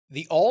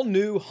The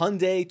all-new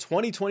Hyundai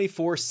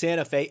 2024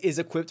 Santa Fe is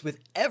equipped with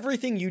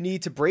everything you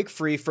need to break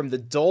free from the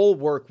dull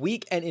work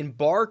week and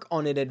embark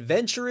on an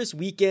adventurous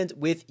weekend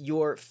with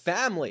your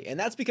family. And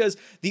that's because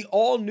the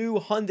all-new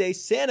Hyundai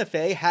Santa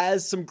Fe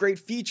has some great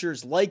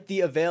features like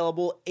the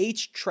available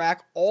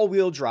H-Track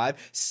all-wheel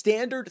drive,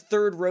 standard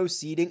third-row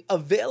seating,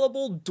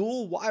 available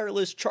dual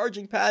wireless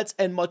charging pads,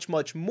 and much,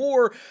 much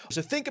more.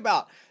 So think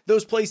about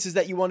those places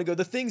that you want to go,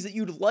 the things that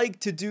you'd like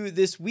to do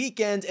this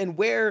weekend, and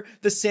where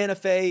the Santa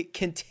Fe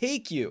can take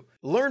you.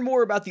 Learn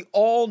more about the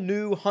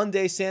all-new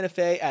Hyundai Santa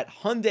Fe at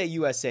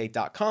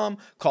HyundaiUSA.com.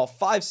 Call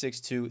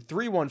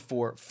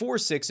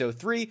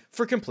 562-314-4603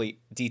 for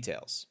complete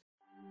details.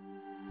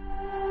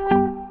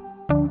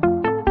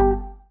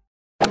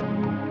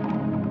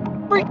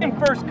 Freaking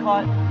first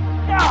cut.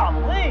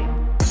 Golly.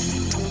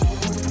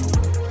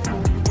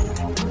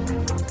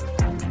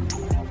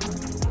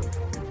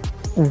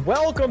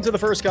 Welcome to the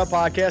First Cut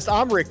Podcast.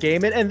 I'm Rick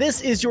Gaiman, and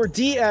this is your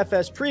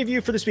DFS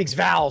preview for this week's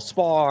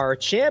Valspar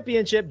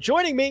Championship.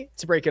 Joining me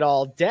to break it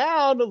all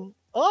down,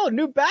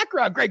 new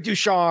background, Greg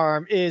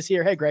Ducharme is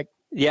here. Hey, Greg.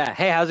 Yeah.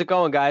 Hey, how's it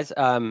going, guys?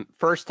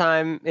 First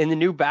time in the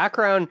new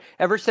background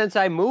ever since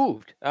I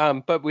moved.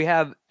 But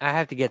I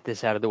have to get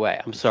this out of the way.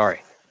 I'm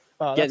sorry.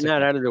 Getting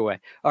that out of the way.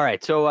 All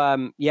right. So,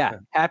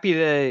 happy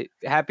to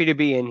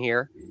be in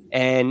here,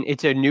 and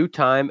it's a new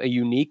time, a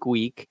unique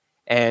week.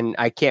 And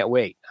I can't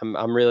wait.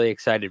 I'm really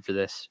excited for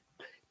this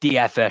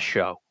DFS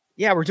show.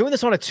 Yeah, we're doing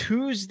this on a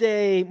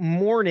Tuesday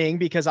morning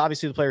because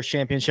obviously the Players'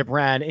 Championship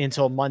ran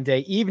until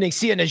Monday evening.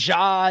 Sia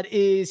Nejad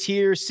is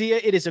here.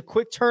 Sia, it is a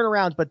quick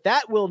turnaround, but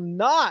that will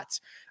not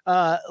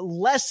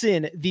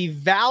lessen the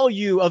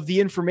value of the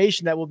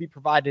information that will be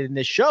provided in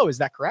this show. Is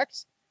that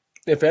correct?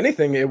 If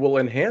anything, it will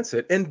enhance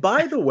it. And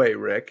by the way,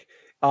 Rick,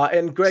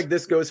 and Greg,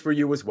 this goes for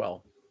you as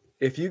well.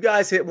 If you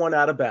guys hit one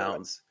out of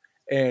bounds,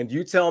 and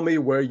you tell me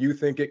where you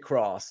think it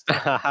crossed,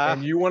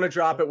 and you want to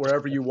drop it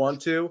wherever you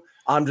want to,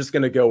 I'm just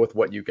going to go with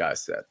what you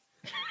guys said.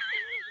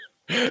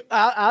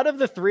 Out of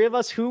the three of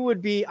us, who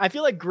would be? I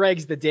feel like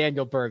Greg's the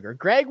Daniel Berger.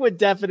 Greg would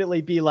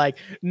definitely be like,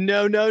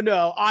 no,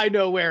 I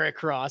know where it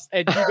crossed,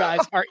 and you guys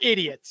are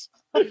idiots.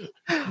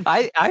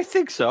 I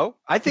think so.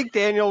 I think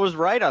Daniel was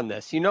right on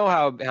this. You know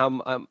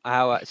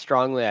how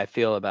strongly I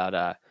feel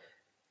about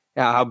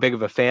how big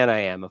of a fan I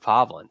am of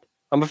Hovland.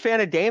 I'm a fan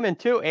of Damon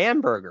too,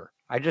 and Berger.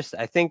 I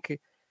think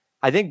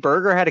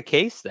Berger had a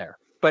case there,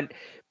 but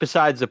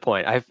besides the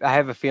point, I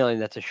have a feeling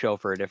that's a show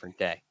for a different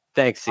day.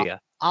 Thanks, Sia.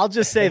 I'll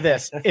just say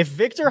this. If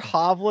Victor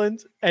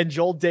Hovland and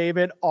Joel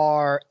Damon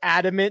are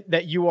adamant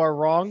that you are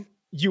wrong,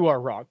 you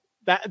are wrong.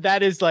 That's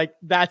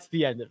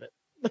the end of it.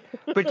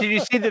 But did you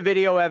see the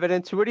video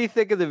evidence? What do you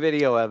think of the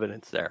video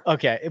evidence there?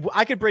 Okay,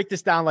 I could break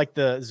this down like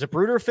the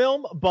Zapruder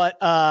film, but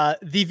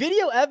the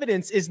video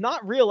evidence is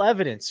not real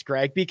evidence,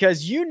 Greg,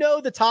 because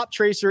the top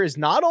tracer is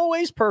not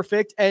always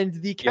perfect, and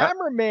the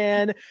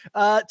cameraman,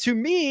 to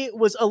me,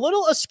 was a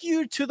little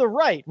askew to the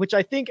right, which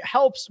I think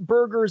helps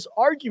Berger's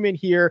argument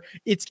here.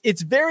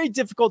 It's very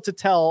difficult to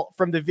tell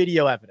from the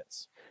video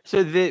evidence.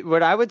 So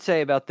what I would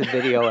say about the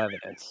video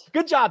evidence.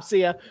 Good job,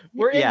 Sia.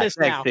 We're in this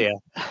now. Sia.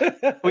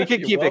 We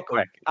can keep it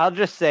quick. I'll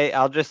just say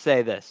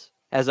this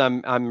as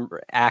I'm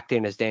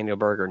acting as Daniel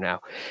Berger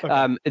now.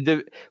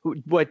 Okay.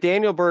 What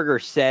Daniel Berger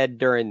said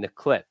during the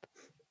clip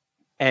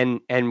and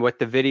what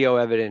the video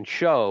evidence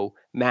show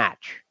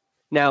match.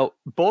 Now,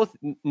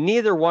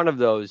 neither one of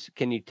those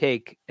can you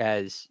take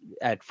as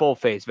at full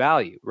face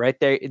value, right?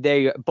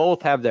 They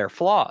both have their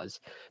flaws,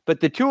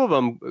 but the two of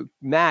them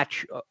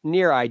match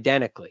near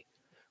identically,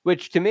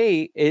 which to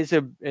me is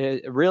a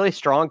really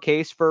strong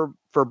case for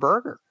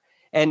Berger.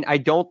 And I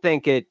don't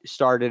think it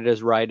started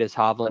as right as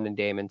Hovland and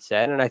Damon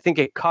said. And I think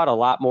it cut a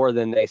lot more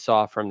than they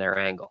saw from their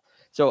angle.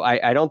 So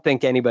I don't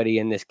think anybody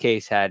in this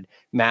case had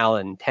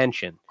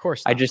malintention. Of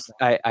course not.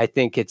 I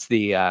think it's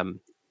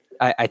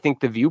I think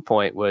the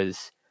viewpoint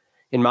was,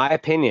 in my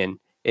opinion,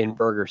 in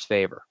Berger's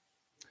favor.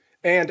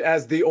 And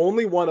as the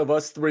only one of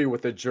us three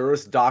with a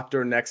Juris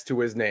Doctor next to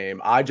his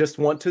name, I just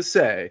want to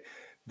say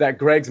that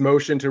Greg's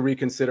motion to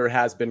reconsider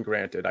has been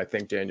granted. I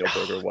think Daniel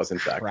Berger was in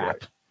fact right.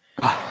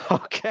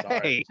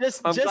 Okay.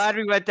 I'm glad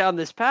we went down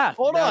this path.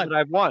 Hold on. That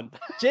I've won.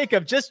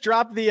 Jacob, just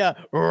drop the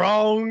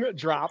wrong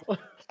drop.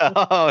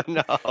 Oh,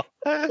 no.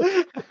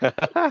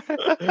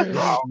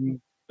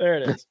 There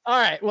it is. All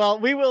right. Well,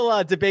 we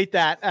will debate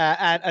that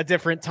at a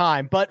different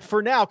time. But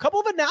for now, a couple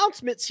of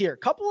announcements here. A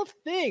couple of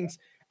things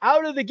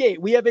out of the gate.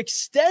 We have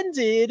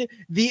extended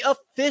the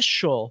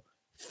official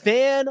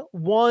fan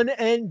one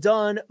and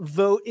done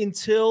vote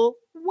until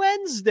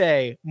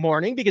Wednesday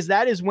morning, because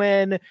that is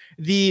when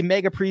the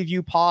mega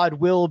preview pod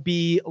will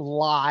be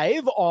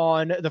live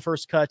on the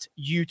First Cut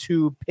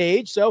YouTube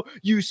page. So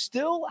you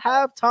still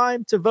have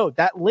time to vote.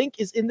 That link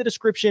is in the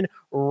description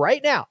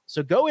right now.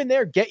 So go in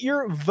there, get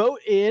your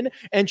vote in,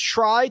 and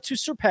try to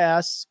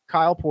surpass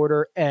Kyle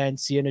Porter and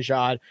Sia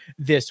Nejad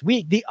this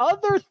week. The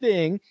other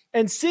thing,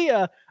 and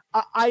Sia,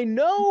 I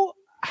know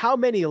how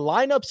many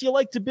lineups you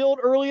like to build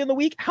early in the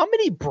week. How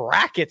many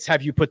brackets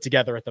have you put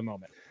together at the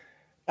moment?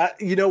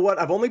 You know what?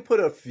 I've only put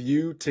a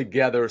few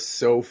together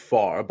so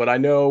far, but I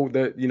know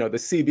that, the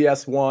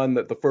CBS one,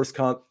 that the first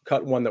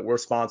cut one that we're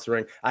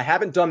sponsoring, I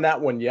haven't done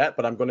that one yet,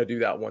 but I'm going to do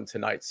that one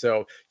tonight.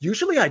 So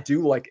usually I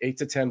do like 8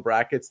 to 10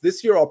 brackets.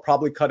 This year, I'll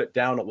probably cut it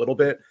down a little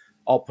bit.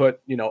 I'll put,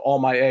 all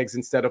my eggs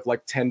instead of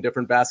like 10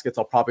 different baskets.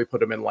 I'll probably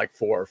put them in like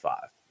 4 or 5.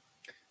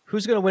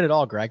 Who's going to win it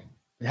all, Greg?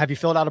 Have you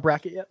filled out a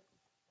bracket yet?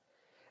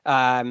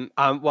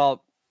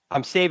 Well,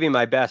 I'm saving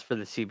my best for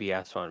the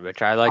CBS one,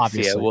 which I like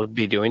to see. I will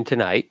be doing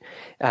tonight.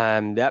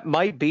 That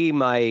might be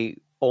my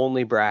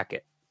only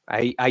bracket.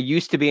 I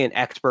used to be an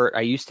expert.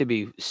 I used to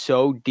be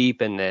so deep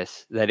in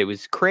this that it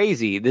was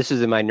crazy. This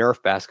is in my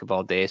Nerf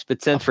basketball days.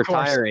 But since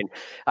retiring,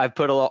 I've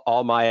put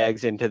all my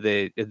eggs into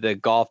the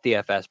golf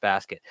DFS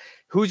basket.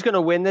 Who's going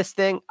to win this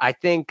thing? I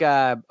think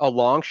a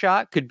long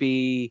shot could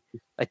be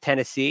a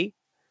Tennessee.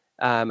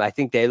 I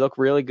think they look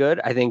really good.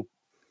 I think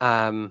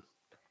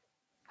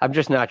I'm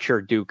just not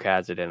sure Duke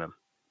has it in them,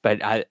 but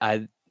how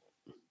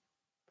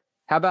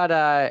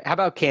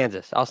about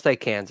Kansas? I'll say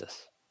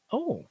Kansas.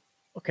 Oh,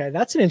 okay.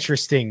 That's an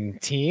interesting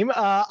team.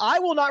 I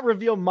will not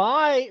reveal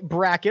my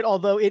bracket,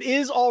 although it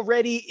is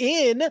already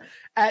in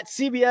at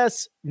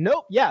CBS.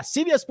 Nope. Yeah.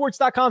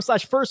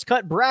 CBSsports.com/first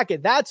cut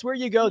bracket. That's where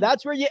you go.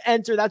 That's where you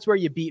enter. That's where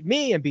you beat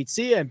me and beat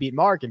Sia and beat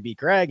Mark and beat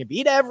Greg and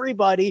beat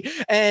everybody.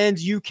 And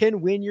you can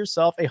win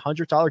yourself a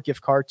 $100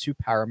 gift card to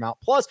Paramount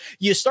Plus.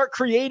 You start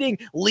creating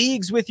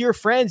leagues with your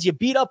friends. You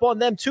beat up on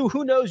them too.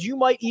 Who knows? You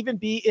might even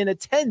be in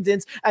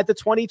attendance at the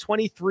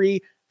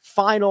 2023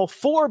 Final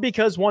Four,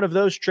 because one of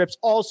those trips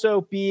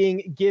also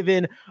being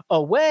given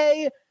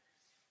away.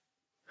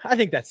 I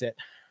think that's it.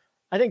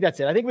 I think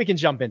we can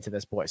jump into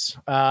this, boys.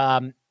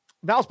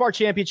 Valspar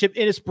Championship,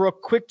 Innisbrook,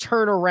 quick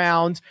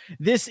turnaround.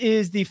 This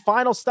is the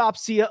final stop,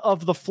 Sia,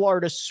 of the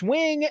Florida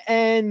Swing.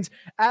 And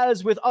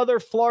as with other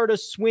Florida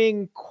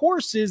Swing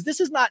courses, this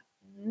is not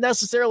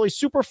necessarily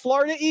super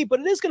Florida-y,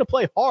 but it is going to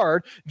play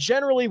hard.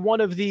 Generally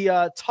one of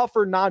the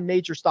tougher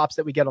non-major stops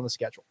that we get on the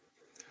schedule.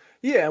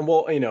 Yeah, and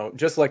well,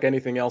 just like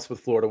anything else with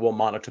Florida, we'll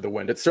monitor the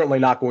wind. It's certainly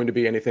not going to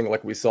be anything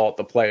like we saw at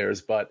the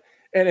Players, but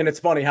and it's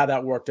funny how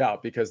that worked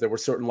out, because there were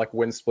certain like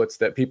wind splits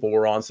that people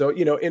were on. So,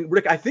 and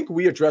Rick, I think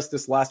we addressed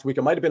this last week.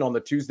 It might have been on the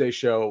Tuesday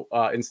show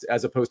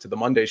as opposed to the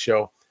Monday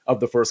show of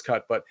the first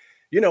cut. But,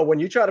 when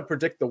you try to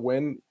predict the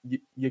wind,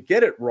 you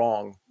get it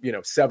wrong,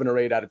 7 or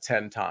 8 out of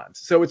 10 times.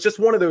 So it's just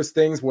one of those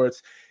things where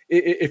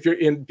if you're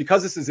in,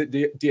 because this is a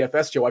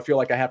DFS show, I feel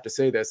like I have to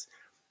say this.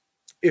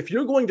 If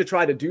you're going to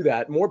try to do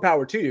that, more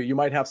power to you. You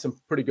might have some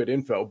pretty good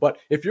info. But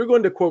if you're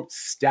going to, quote,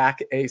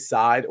 stack a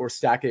side or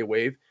stack a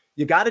wave,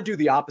 you got to do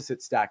the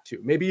opposite stack too.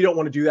 Maybe you don't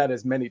want to do that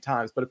as many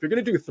times, but if you're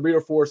going to do 3 or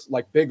 4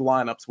 like big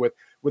lineups with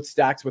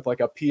stacks with like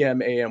a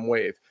PM AM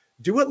wave,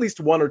 do at least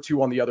 1 or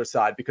 2 on the other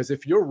side, because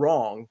if you're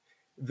wrong,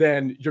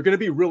 then you're going to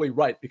be really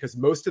right, because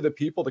most of the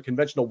people, the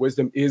conventional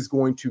wisdom is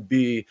going to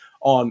be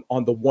on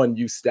the one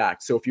you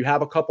stack. So if you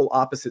have a couple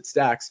opposite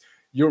stacks,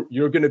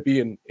 you're going to be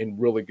in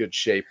really good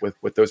shape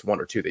with those 1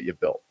 or 2 that you've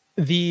built.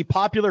 The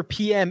popular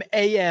PM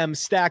AM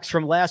stacks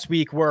from last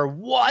week were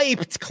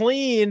wiped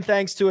clean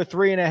thanks to a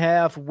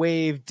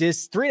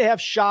 3.5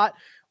 shot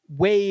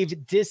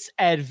wave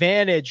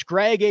disadvantage.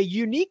 Greg, a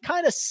unique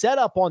kind of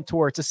setup on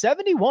tour. It's a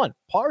 71,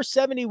 par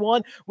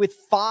 71 with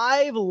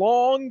 5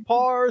 long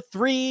par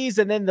 3s.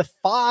 And then the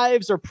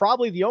 5s are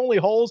probably the only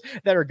holes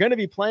that are going to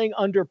be playing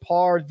under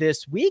par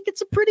this week.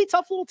 It's a pretty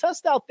tough little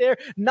test out there,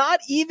 not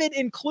even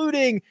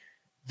including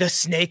the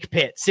snake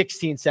pit,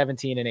 16,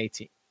 17, and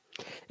 18.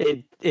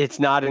 It's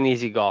not an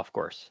easy golf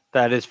course.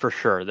 That is for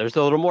sure. There's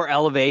a little more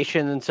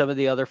elevation than some of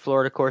the other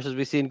Florida courses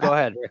we've seen. Go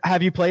ahead.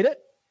 Have you played it?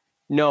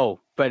 No,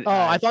 but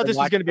I thought this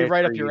was going to be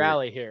right up your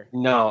alley here.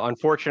 No,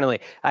 unfortunately,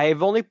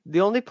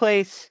 the only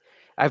place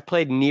I've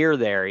played near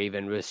there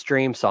even was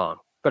Stream Song,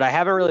 but I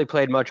haven't really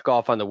played much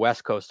golf on the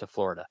west coast of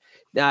Florida.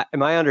 Now,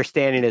 my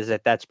understanding is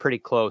that that's pretty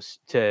close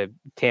to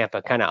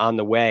Tampa, kind of on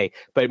the way,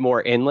 but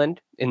more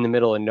inland in the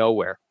middle of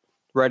nowhere.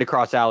 Right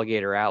across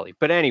Alligator Alley.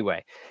 But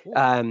anyway,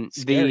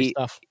 scary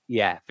stuff.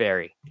 Yeah,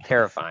 very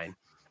terrifying.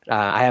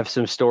 I have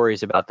some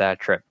stories about that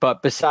trip.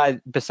 But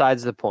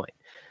besides the point,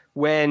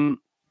 when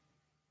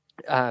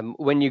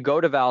you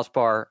go to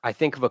Valspar, I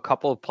think of a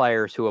couple of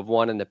players who have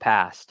won in the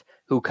past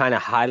who kind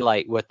of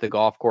highlight what the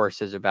golf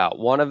course is about.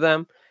 One of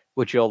them,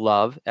 which you'll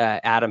love,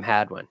 Adam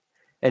Hadwin.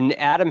 And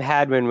Adam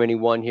Hadwin, when he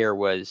won here,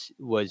 was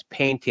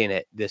painting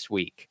it this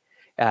week.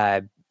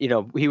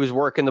 He was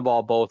working the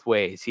ball both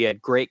ways. He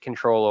had great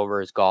control over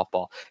his golf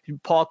ball.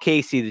 Paul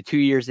Casey, the 2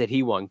 years that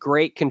he won,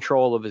 great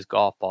control of his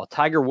golf ball.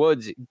 Tiger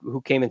Woods,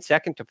 who came in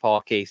second to Paul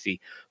Casey,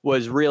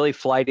 was really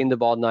flighting the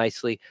ball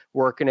nicely,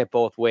 working it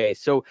both ways.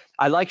 So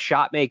I like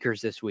shot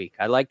makers this week.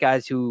 I like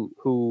guys who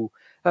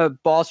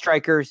ball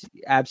strikers,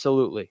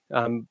 absolutely.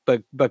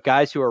 But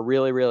guys who are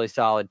really, really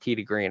solid tee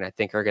to green, I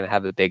think are going to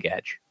have a big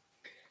edge.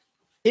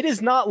 It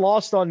is not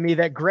lost on me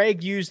that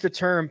Greg used the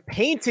term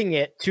painting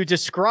it to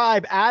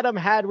describe Adam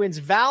Hadwin's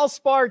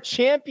Valspar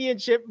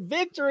championship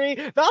victory.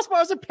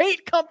 Valspar is a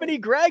paint company,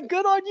 Greg.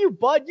 Good on you,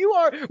 bud.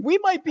 We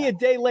might be a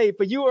day late,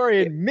 but you are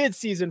in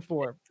mid-season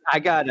form. I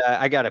got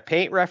a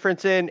paint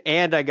reference in,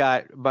 and I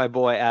got my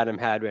boy Adam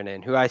Hadwin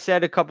in, who I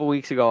said a couple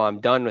weeks ago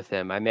I'm done with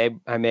him. I may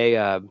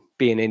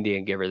be an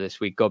Indian giver this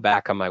week. Go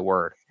back on my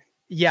word.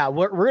 Yeah,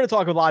 we're going to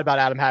talk a lot about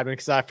Adam Hadwin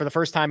because for the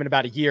first time in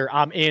about a year,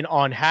 I'm in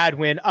on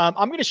Hadwin. I'm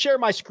going to share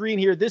my screen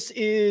here. This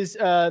is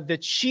the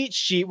cheat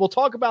sheet. We'll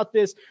talk about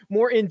this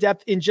more in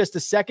depth in just a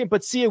second.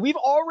 But Sia, we've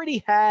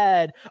already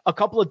had a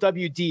couple of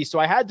WDs, so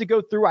I had to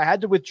go through. I had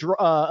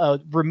to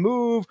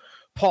remove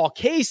Paul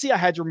Casey. I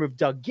had to remove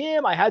Doug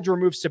Gim. I had to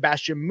remove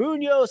Sebastian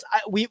Munoz.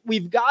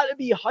 We've got to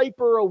be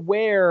hyper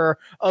aware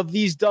of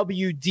these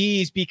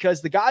WDs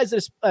because the guys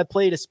that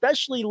played,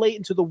 especially late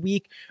into the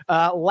week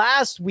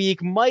last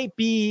week, might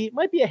be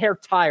a hair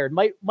tired.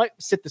 Might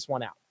sit this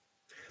one out.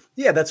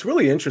 Yeah, that's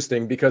really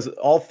interesting because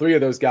all three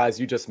of those guys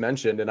you just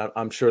mentioned, and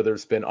I'm sure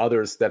there's been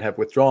others that have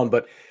withdrawn,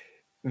 but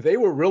they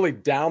were really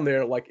down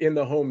there like in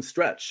the home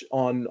stretch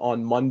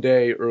on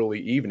Monday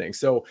early evening.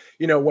 So,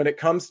 when it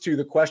comes to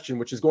the question,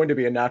 which is going to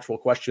be a natural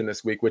question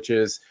this week, which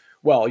is,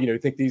 well, you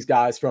think these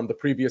guys from the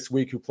previous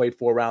week who played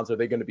 4 rounds, are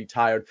they going to be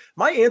tired?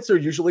 My answer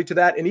usually to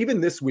that, and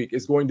even this week,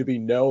 is going to be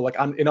no.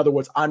 In other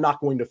words, I'm not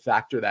going to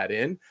factor that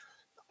in.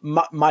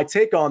 My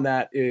take on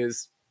that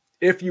is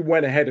if you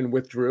went ahead and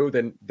withdrew,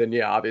 then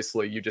yeah,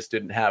 obviously you just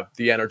didn't have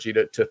the energy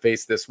to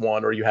face this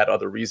one, or you had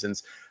other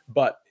reasons.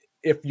 But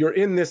if you're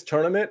in this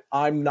tournament,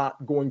 I'm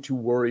not going to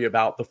worry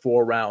about the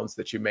 4 rounds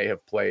that you may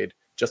have played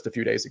just a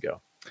few days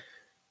ago.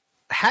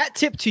 Hat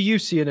tip to you,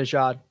 Sia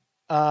Nejad.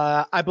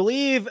 I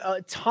believe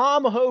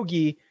Tom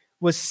Hoagie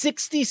was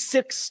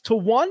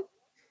 66-1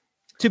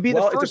 to be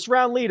the first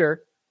round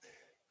leader.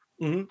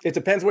 Mm-hmm. It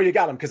depends where you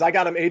got him, because I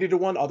got him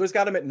 80-1. Others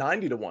got him at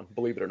 90-1,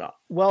 believe it or not.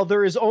 Well,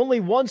 there is only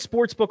one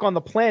sports book on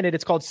the planet.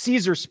 It's called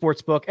Caesar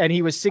Sportsbook, and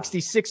he was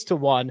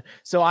 66-1.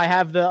 So I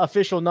have the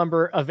official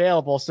number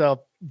available.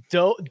 So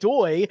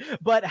doy,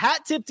 but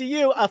hat tip to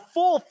you, a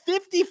full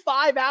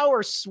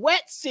 55-hour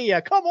sweat,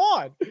 Sia. Come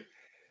on.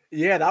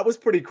 Yeah, that was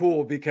pretty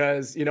cool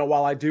because,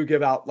 while I do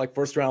give out like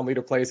first round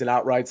leader plays and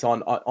outrights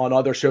on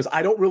other shows,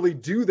 I don't really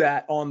do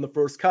that on the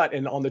first cut.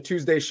 And on the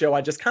Tuesday show,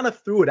 I just kind of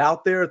threw it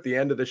out there at the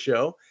end of the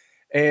show.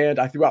 And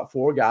I threw out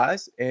 4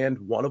 guys, and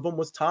one of them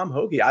was Tom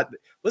Hoagie.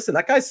 Listen,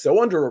 that guy's so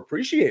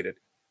underappreciated.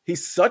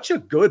 He's such a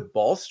good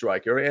ball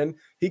striker, and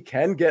he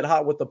can get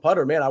hot with the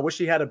putter. Man, I wish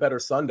he had a better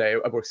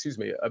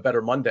a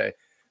better Monday.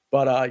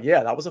 But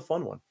yeah, that was a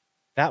fun one.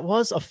 That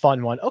was a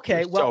fun one.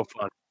 Okay, well, so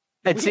fun.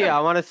 And see, I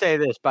want to say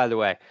this, by the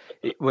way,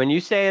 when you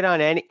say it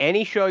on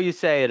any show you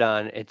say it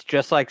on, it's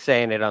just like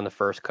saying it on the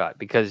first cut,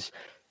 because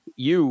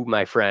you,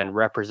 my friend,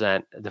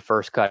 represent the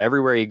first cut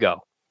everywhere you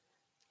go.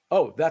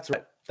 Oh, that's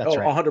right. That's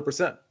right.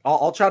 100%.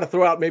 I'll try to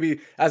throw out,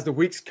 maybe as the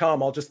weeks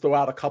come, I'll just throw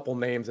out a couple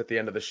names at the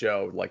end of the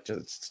show, like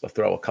just to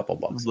throw a couple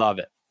bucks. Love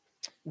it.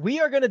 We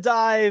are going to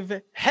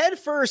dive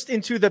headfirst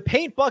into the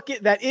paint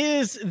bucket that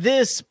is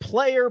this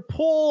player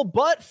pool.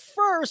 But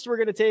first, we're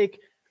going to take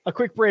a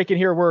quick break and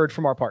hear a word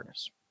from our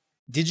partners.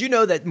 Did you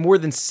know that more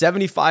than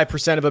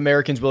 75% of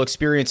Americans will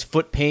experience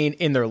foot pain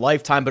in their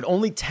lifetime, but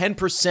only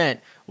 10%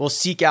 will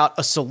seek out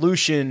a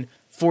solution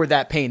for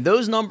that pain?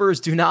 Those numbers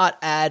do not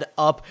add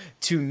up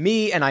to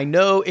me, and I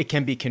know it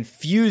can be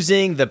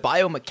confusing, the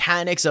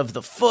biomechanics of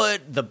the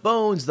foot, the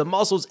bones, the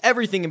muscles,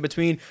 everything in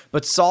between,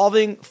 but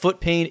solving foot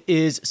pain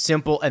is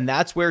simple, and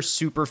that's where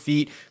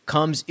Superfeet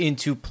comes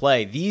into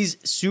play. These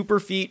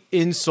Superfeet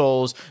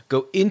insoles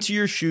go into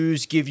your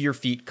shoes, give your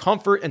feet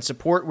comfort and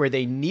support where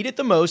they need it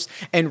the most,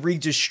 and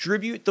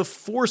redistribute the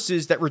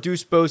forces that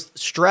reduce both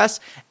stress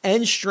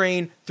and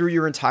strain through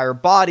your entire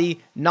body,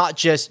 not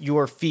just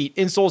your feet.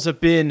 Insoles have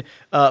been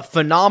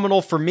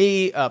phenomenal for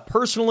me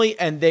personally,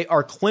 and they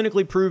are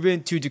clinically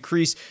proven to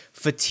decrease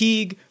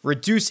fatigue,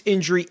 reduce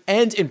injury,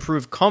 and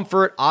improve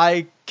comfort.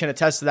 I can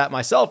attest to that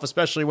myself,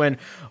 especially when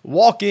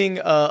walking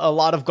a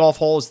lot of golf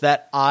holes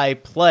that I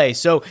play.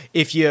 So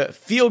if you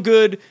feel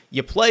good,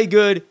 you play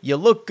good, you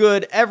look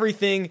good,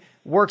 everything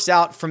works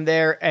out from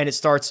there, and it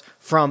starts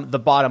from the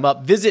bottom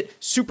up. Visit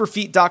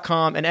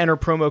superfeet.com and enter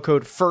promo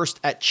code FIRST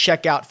at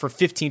checkout for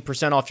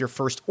 15% off your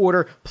first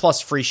order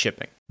plus free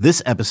shipping.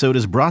 This episode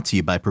is brought to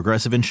you by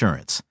Progressive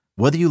Insurance.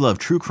 Whether you love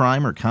true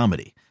crime or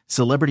comedy,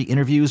 celebrity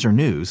interviews or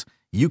news,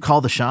 you call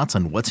the shots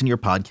on what's in your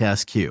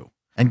podcast queue.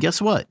 And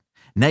guess what?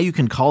 Now you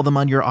can call them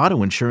on your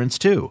auto insurance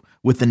too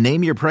with the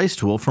Name Your Price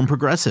tool from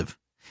Progressive.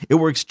 It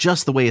works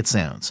just the way it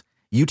sounds.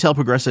 You tell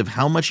Progressive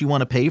how much you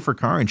want to pay for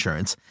car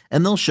insurance,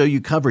 and they'll show you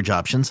coverage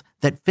options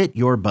that fit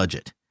your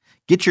budget.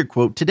 Get your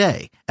quote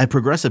today at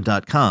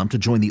Progressive.com to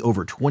join the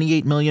over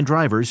 28 million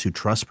drivers who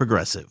trust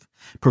Progressive.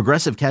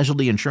 Progressive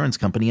Casualty Insurance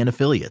Company and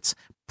Affiliates.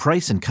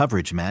 Price and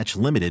coverage match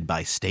limited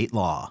by state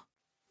law.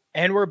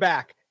 And we're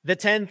back. the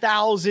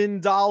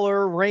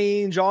 $10,000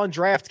 range on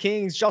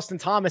DraftKings. Justin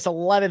Thomas,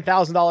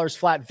 $11,000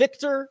 flat.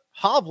 Victor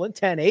Hovland,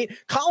 10-8.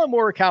 Colin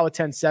Morikawa,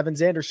 10-7.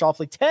 Xander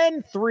Schauffele,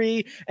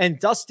 10-3. And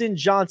Dustin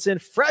Johnson,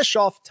 fresh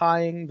off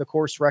tying the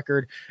course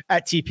record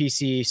at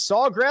TPC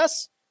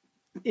Sawgrass,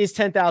 is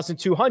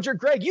 10,200.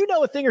 Greg, you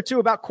know a thing or two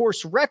about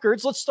course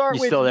records. Let's start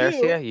with you. Still there,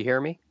 Sia? You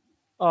hear me?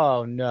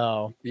 Oh,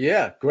 no.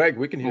 Yeah, Greg,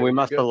 we can hear you. We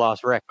must have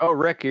lost Rick. Oh,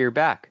 Rick, you're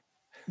back.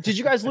 Did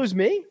you guys lose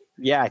me?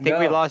 Yeah, I think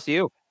we lost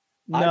you.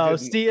 No,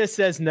 Sia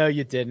says no,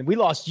 you didn't. We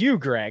lost you,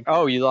 Greg.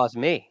 Oh, you lost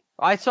me.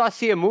 I saw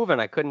Sia moving.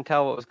 I couldn't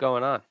tell what was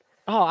going on.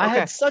 Oh, I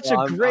had such a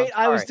great,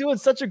 I was doing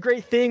such a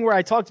great thing where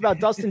I talked about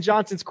Dustin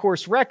Johnson's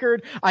course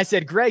record. I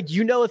said, Greg,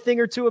 you know a thing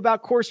or two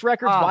about course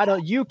records. Why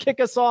don't you kick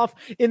us off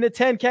in the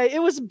 10K?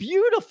 It was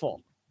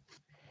beautiful.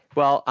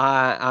 Well,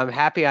 I'm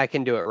happy I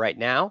can do it right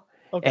now.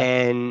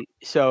 Okay. And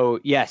so,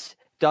 yes,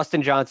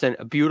 Dustin Johnson,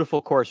 a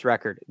beautiful course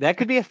record. That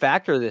could be a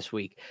factor this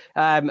week.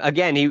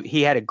 Again,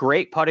 he had a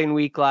great putting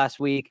week last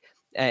week,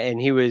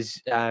 and he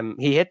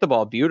hit the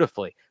ball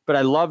beautifully. But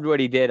I loved what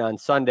he did on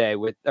Sunday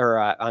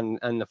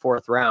on the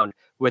fourth round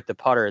with the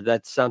putter.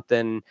 That's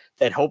something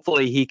that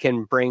hopefully he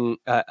can bring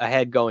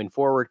ahead going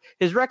forward.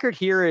 His record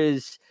here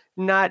is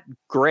not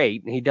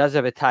great. He does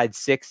have a tied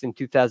sixth in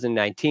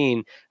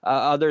 2019.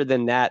 Other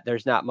than that,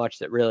 there's not much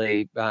that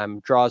really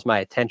draws my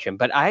attention.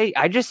 But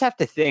I just have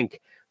to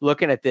think,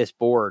 looking at this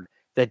board,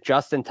 that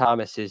Justin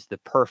Thomas is the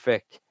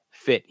perfect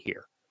fit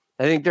here.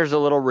 I think there's a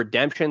little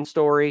redemption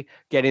story,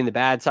 getting the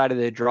bad side of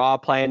the draw,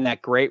 playing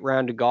that great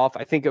round of golf.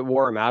 I think it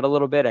wore him out a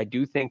little bit. I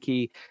do think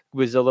he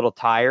was a little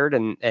tired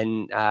and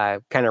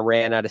kind of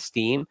ran out of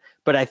steam.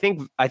 But I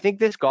think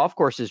this golf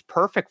course is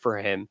perfect for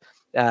him,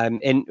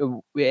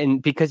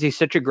 and because he's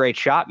such a great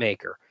shot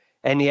maker.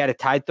 And he had a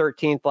tied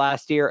 13th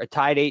last year, a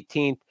tied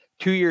 18th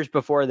 2 years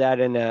before that,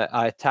 and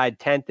a tied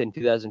 10th in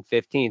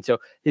 2015. So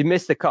he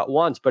missed the cut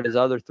once, but his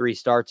other three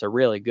starts are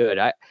really good.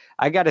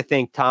 I got to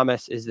think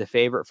Thomas is the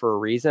favorite for a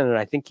reason, and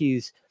I think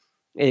he's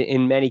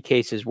in many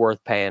cases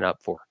worth paying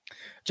up for.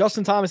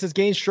 Justin Thomas has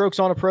gained strokes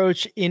on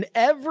approach in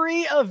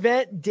every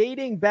event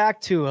dating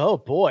back to,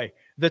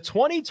 the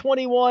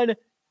 2021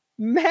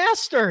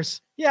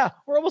 Masters. Yeah,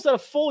 we're almost at a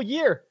full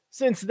year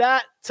since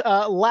that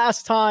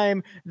last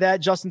time that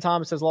Justin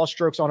Thomas has lost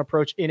strokes on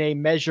approach in a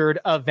measured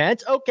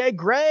event. Okay,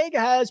 Greg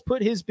has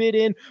put his bid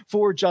in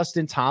for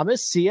Justin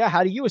Thomas. Sia,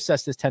 how do you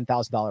assess this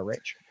 $10,000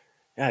 range?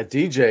 Yeah,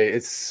 DJ,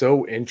 it's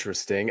so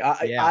interesting.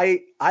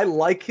 I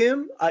like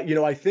him.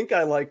 I think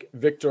I like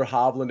Victor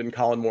Hovland and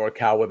Colin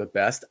Morikawa the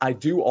best. I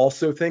do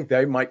also think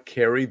they might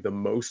carry the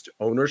most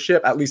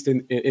ownership, at least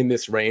in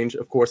this range.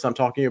 Of course, I'm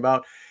talking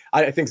about.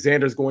 I think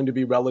Xander's going to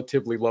be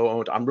relatively low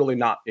owned. I'm really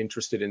not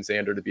interested in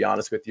Xander, to be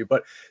honest with you.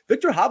 But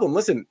Victor Hovland,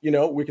 listen,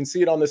 we can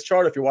see it on this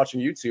chart if you're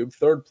watching YouTube.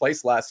 Third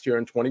place last year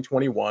in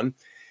 2021.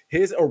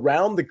 His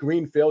around the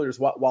green failures,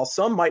 while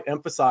some might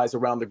emphasize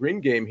around the green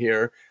game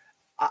here,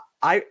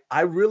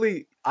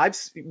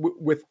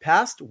 with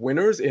past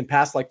winners in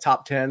past like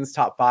top 10s,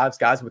 top 5s,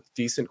 guys with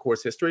decent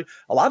course history,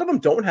 a lot of them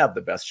don't have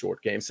the best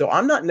short game. So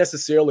I'm not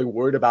necessarily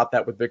worried about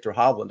that with Victor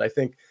Hovland. I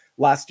think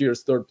last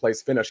year's third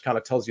place finish kind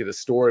of tells you the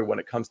story when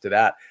it comes to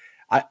that.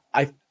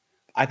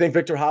 I think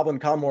Victor Hovland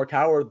and Colin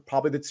Morikawa are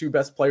probably the two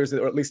best players,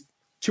 or at least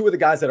two of the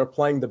guys that are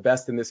playing the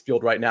best in this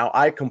field right now.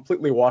 I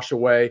completely wash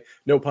away,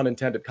 no pun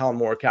intended, Colin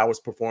Morikawa's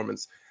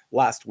performance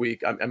last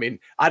week. I mean,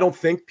 I don't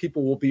think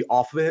people will be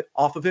off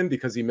of him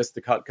because he missed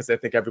the cut, because I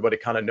think everybody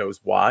kind of knows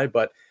why.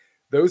 But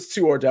those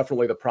two are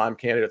definitely the prime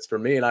candidates for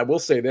me. And I will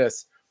say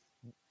this.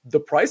 The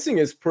pricing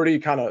is pretty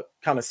kind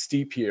of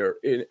steep here.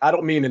 I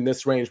don't mean in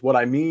this range. What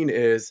I mean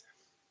is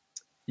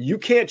you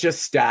can't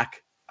just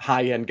stack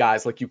high-end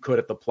guys like you could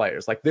at the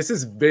Players. Like, this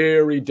is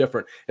very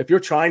different. If you're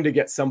trying to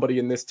get somebody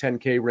in this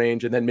 10K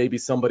range and then maybe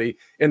somebody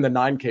in the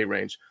 9K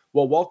range,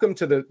 well, welcome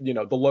to the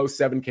low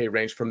 7K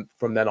range from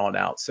then on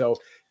out. So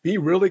be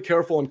really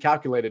careful and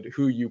calculated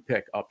who you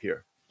pick up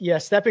here. Yeah,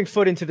 stepping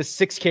foot into the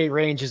 6K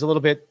range is a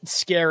little bit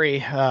scary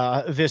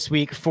this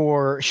week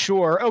for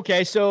sure.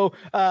 Okay, so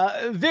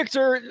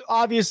Victor,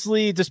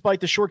 obviously,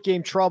 despite the short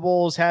game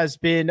troubles, has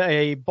been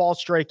a ball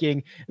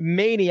striking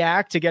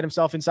maniac to get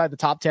himself inside the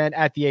top 10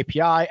 at the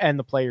API and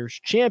the Players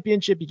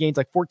Championship. He gains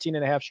like 14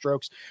 and a half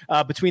strokes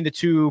between the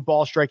two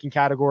ball striking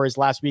categories.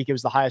 Last week, it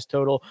was the highest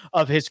total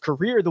of his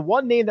career. The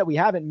one name that we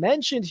haven't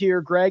mentioned here,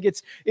 Greg,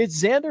 it's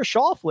Xander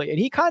Schauffele, and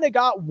he kind of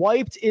got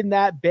wiped in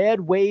that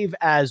bad wave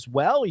as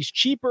well. He's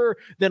cheap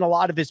than a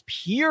lot of his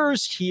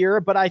peers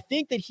here, but I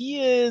think that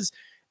he is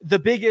the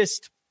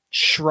biggest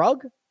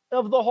shrug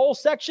of the whole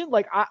section.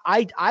 Like,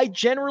 I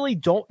generally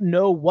don't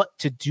know what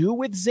to do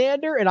with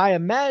Xander, and I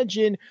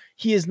imagine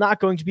he is not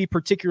going to be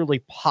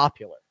particularly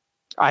popular.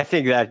 I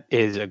think that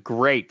is a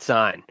great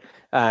sign.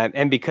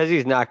 And because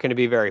he's not going to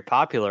be very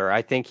popular,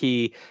 I think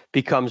he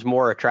becomes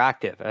more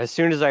attractive. As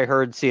soon as I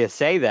heard Sia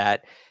say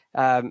that,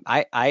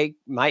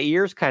 my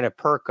ears kind of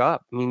perk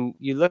up. I mean,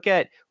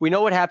 we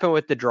know what happened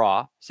with the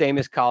draw, same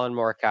as Colin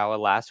Morikawa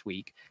last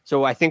week.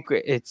 So I think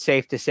it's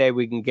safe to say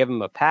we can give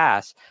him a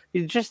pass.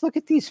 You just look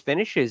at these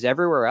finishes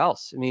everywhere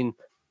else. I mean,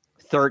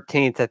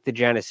 13th at the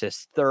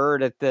Genesis,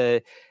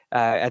 3rd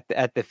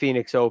at the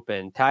Phoenix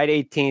Open, tied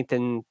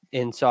 18th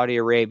in Saudi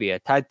Arabia,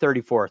 tied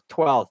 34th,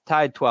 12th,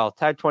 tied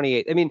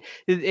 28th. I mean,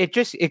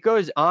 it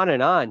goes on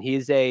and on.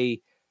 He's a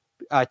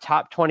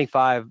top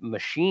 25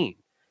 machine.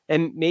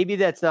 And maybe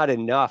that's not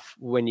enough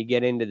when you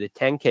get into the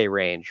 10K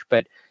range,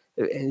 but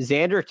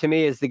Xander to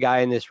me is the guy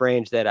in this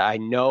range that I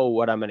know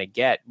what I'm going to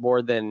get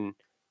more than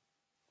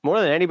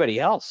anybody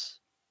else.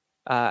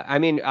 I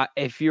mean,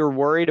 if you're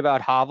worried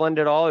about Hovland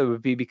at all, it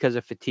would be because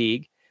of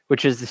fatigue,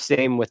 which is the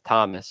same with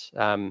Thomas.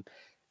 And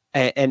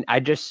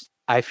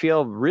I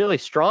feel really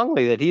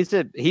strongly that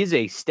he's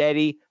a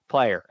steady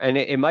player, and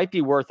it might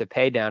be worth a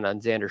pay down on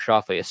Xander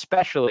Schauffele,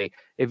 especially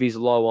if he's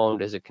low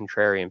owned as a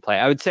contrarian play.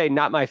 I would say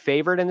not my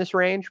favorite in this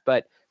range,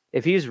 but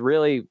if he's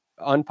really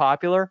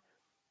unpopular,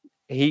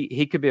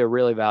 he could be a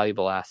really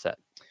valuable asset.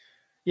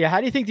 Yeah, how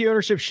do you think the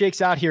ownership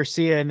shakes out here,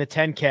 Sia, in the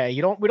 10K?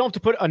 We don't have to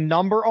put a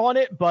number on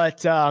it,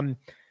 but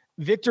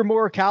Victor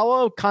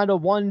Morikawa kind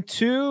of 1,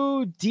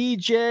 2,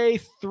 DJ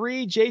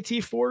 3,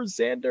 JT 4,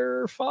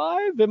 Xander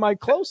 5. Am I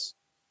close?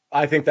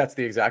 I think that's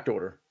the exact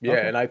order. Yeah.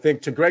 Okay. And I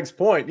think to Greg's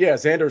point, yeah,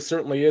 Xander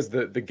certainly is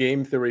the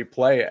game theory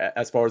play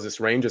as far as this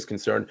range is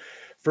concerned.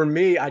 For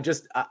me, I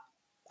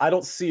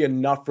don't see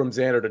enough from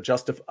Xander to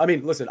justify. I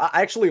mean, listen,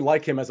 I actually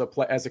like him as a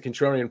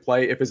contrarian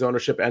play if his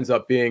ownership ends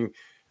up being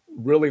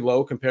really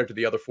low compared to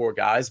the other four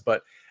guys.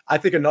 But I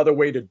think another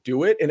way to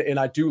do it, and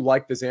I do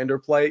like the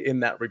Xander play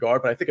in that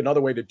regard, but I think another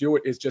way to do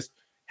it is just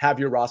have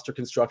your roster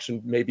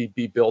construction maybe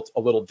be built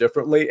a little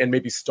differently and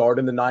maybe start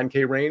in the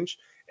 9K range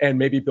and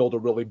maybe build a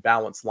really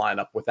balanced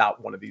lineup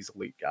without one of these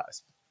elite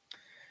guys.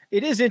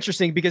 It is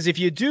interesting because if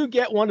you do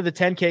get one of the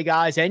 10K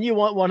guys and you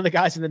want one of the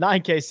guys in the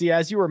 9K, see,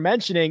 as you were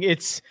mentioning,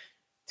 it's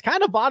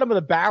kind of bottom of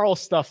the barrel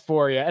stuff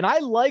for you. And I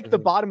like the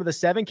bottom of the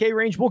 7K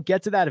range. We'll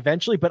get to that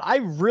eventually, but I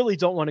really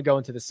don't want to go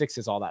into the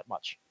 6s all that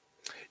much.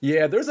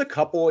 Yeah, there's a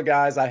couple of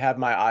guys I have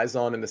my eyes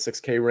on in the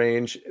 6K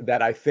range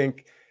that I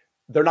think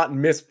they're not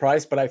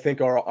mispriced, but I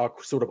think are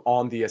sort of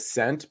on the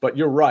ascent. But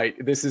you're right.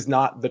 This is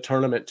not the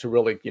tournament to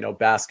really,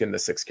 bask in the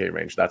 6K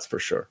range. That's for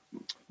sure.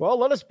 Well,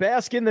 let us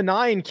bask in the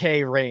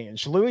 9K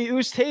range. Louis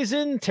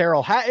Oosthuizen,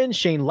 Terrell Hatton,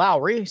 Shane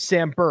Lowry,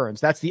 Sam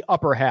Burns. That's the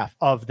upper half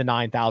of the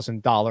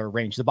 $9,000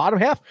 range. The bottom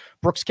half,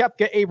 Brooks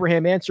Koepka,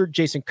 Abraham Ancer,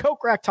 Jason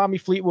Kokrak, Tommy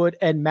Fleetwood,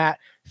 and Matt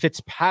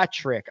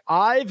Fitzpatrick.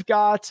 I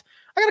got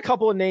a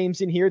couple of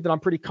names in here that I'm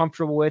pretty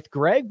comfortable with,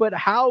 Greg, but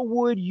how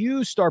would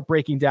you start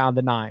breaking down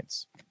the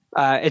nines?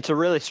 It's a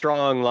really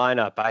strong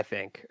lineup, I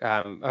think,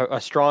 a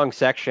strong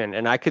section,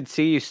 and I could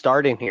see you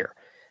starting here.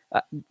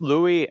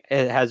 Louis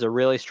has a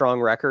really strong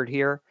record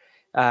here,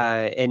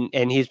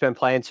 and he's been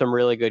playing some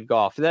really good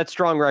golf. That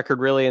strong record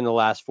really in the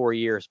last 4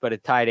 years, but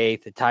it tied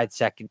 8th, it tied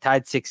 2nd,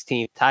 tied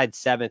 16th, tied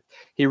 7th.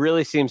 He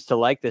really seems to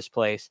like this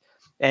place,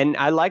 and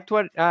I like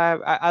what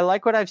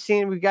I've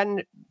seen. We've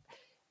gotten.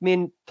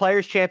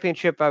 Players'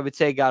 Championship, I would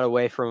say, got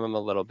away from him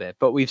a little bit,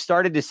 but we've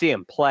started to see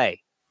him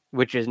play,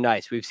 which is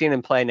nice. We've seen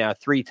him play now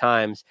 3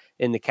 times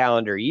in the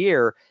calendar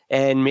year,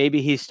 and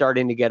maybe he's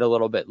starting to get a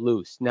little bit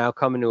loose. Now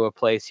coming to a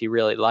place he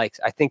really likes.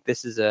 I think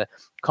this is a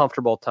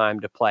comfortable time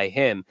to play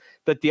him.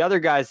 But the other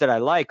guys that I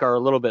like are a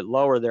little bit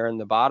lower there in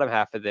the bottom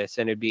half of this,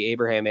 and it'd be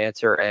Abraham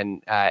Ancer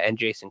and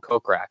Jason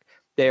Kokrak.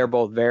 They are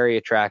both very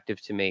attractive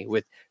to me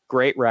with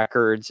great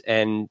records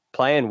and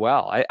playing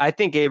well. I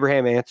think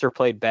Abraham Ancer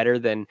played better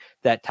than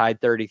that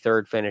tied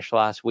 33rd finish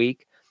last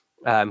week.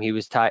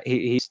 He's tied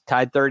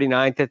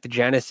 39th at the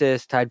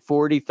Genesis, tied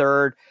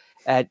 43rd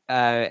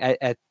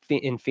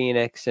in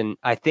Phoenix, and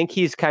I think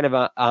he's kind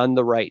of on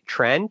the right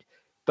trend,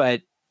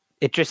 but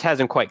it just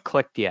hasn't quite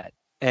clicked yet.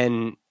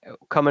 And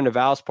coming to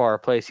Valspar, a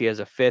place he has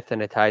a 5th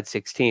and a tied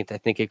 16th, I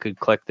think it could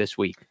click this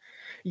week.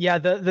 Yeah,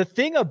 the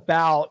thing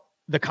about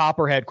the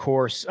Copperhead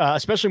course,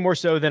 especially more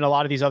so than a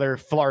lot of these other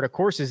Florida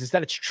courses, is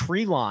that it's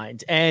tree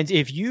lined. And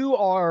if you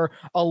are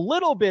a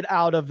little bit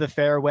out of the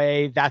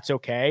fairway, that's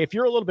okay. If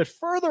you're a little bit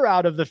further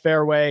out of the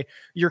fairway,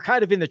 you're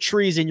kind of in the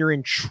trees and you're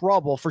in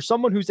trouble. For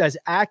someone who's as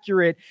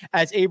accurate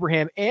as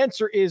Abraham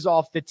Ancer is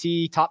off the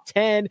tee, top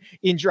 10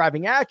 in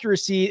driving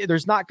accuracy,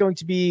 there's not going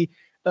to be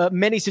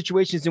many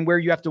situations in where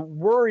you have to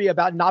worry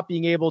about not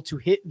being able to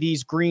hit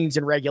these greens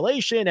in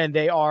regulation, and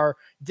they are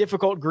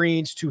difficult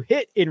greens to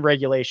hit in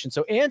regulation.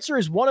 So Ancer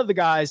is one of the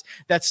guys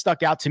that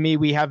stuck out to me.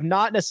 We have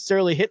not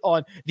necessarily hit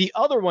on the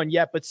other one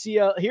yet, but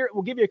Sia, here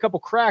we'll give you a couple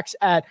cracks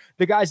at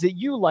the guys that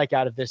you like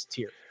out of this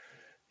tier.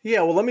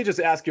 Yeah, well, let me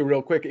just ask you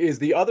real quick. Is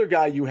the other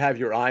guy you have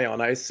your eye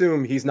on, I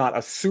assume he's not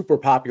a super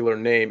popular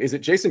name. Is it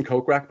Jason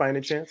Kokrak by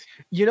any chance?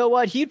 You know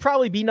what? He'd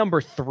probably be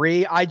number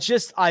 3.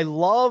 I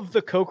love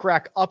the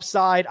Kokrak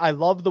upside. I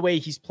love the way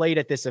he's played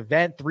at this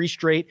event. 3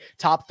 straight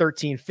top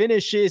 13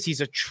 finishes. He's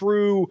a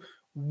true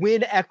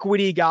win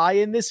equity guy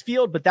in this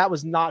field, but that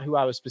was not who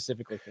I was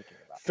specifically thinking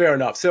about. Fair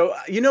enough. So,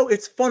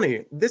 it's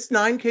funny. This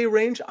 9K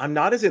range, I'm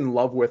not as in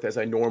love with as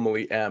I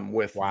normally am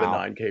with the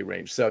 9K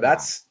range. So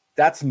that's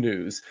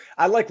news.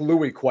 I like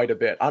Louis quite a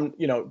bit.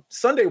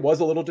 Sunday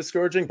was a little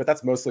discouraging, but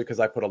that's mostly because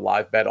I put a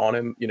live bet on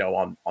him,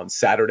 on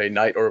Sunday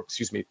night.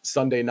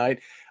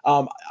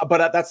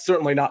 But that's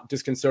certainly not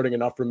disconcerting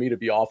enough for me to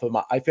be off of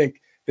him. I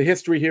think the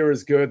history here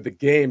is good. The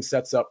game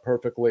sets up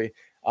perfectly,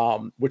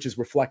 which is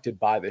reflected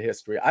by the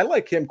history. I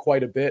like him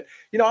quite a bit.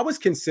 I was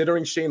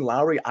considering Shane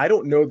Lowry. I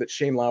don't know that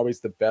Shane Lowry is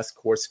the best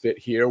course fit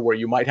here, where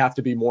you might have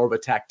to be more of a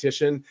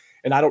tactician.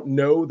 And I don't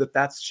know that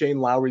that's Shane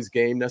Lowry's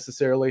game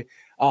necessarily.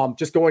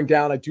 Just going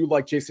down, I do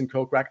like Jason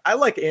Kokrak. I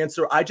like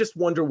Answer. I just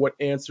wonder what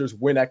Answer's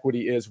win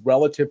equity is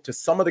relative to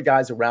some of the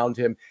guys around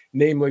him,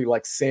 namely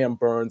like Sam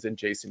Burns and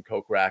Jason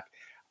Kokrak.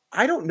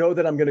 I don't know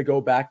that I'm going to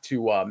go back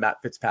to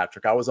Matt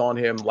Fitzpatrick. I was on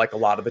him like a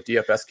lot of the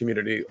DFS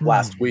community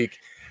last week.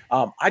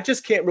 I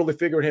just can't really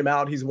figure him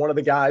out. He's one of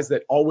the guys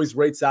that always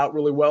rates out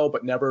really well,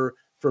 but never,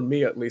 for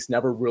me at least,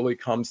 never really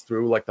comes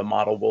through like the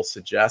model will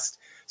suggest.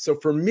 So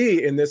for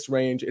me in this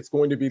range, it's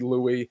going to be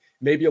Louis,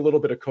 maybe a little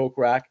bit of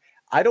Kokrak.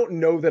 I don't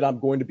know that I'm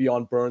going to be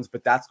on Burns,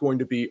 but that's going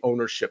to be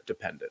ownership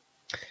dependent.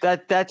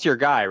 That's your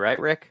guy, right,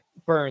 Rick?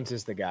 Burns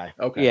is the guy.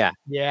 Okay.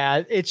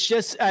 Yeah. It's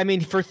just,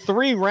 for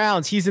 3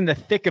 rounds, he's in the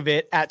thick of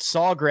it at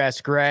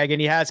Sawgrass, Greg,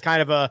 and he has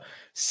kind of a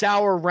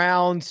sour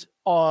round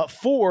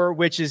 4,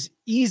 which is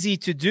easy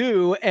to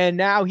do. And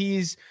now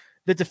he's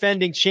the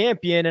defending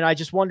champion. And I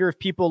just wonder if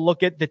people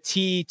look at the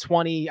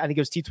T20, I think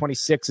it was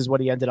T26 is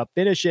what he ended up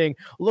finishing.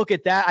 Look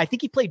at that. I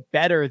think he played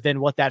better than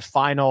what that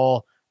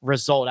final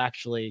result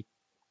actually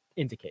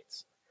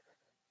indicates.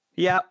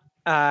 Yeah.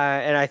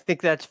 And I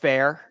think that's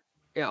fair.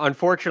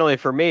 Unfortunately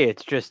for me,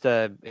 it's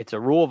a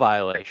rule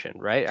violation,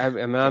 right?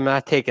 I'm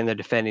not taking the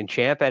defending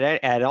champ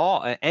at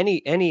all, at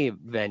any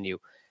venue.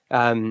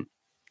 And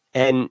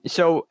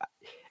so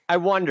I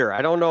wonder,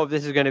 I don't know if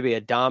this is going to be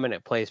a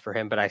dominant place for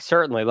him, but I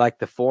certainly like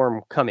the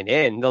form coming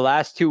in. The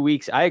last 2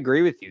 weeks, I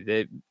agree with you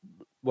that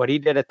what he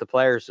did at the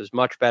Players was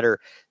much better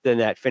than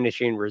that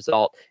finishing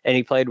result. And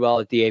he played well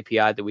at the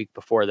API the week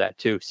before that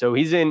too. So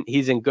he's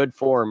in good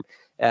form,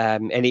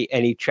 and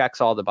he checks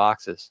all the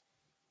boxes.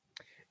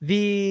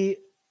 The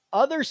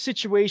other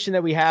situation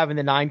that we have in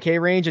the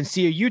 9K range, and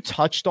Sia, you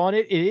touched on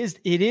it.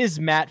 It is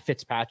Matt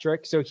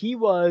Fitzpatrick. So he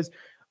was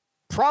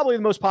probably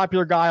the most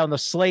popular guy on the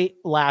slate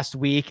last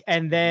week,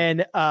 and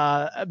then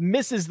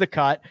misses the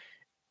cut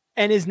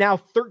and is now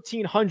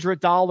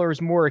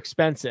 $1,300 more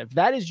expensive.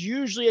 That is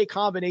usually a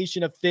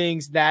combination of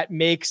things that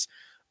makes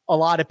a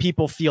lot of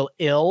people feel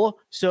ill.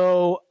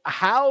 So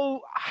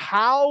how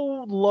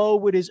low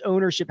would his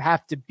ownership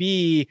have to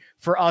be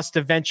for us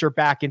to venture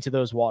back into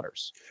those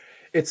waters?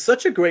 It's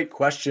such a great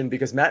question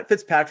because Matt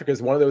Fitzpatrick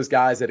is one of those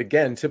guys that,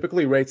 again,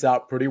 typically rates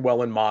out pretty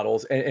well in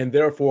models and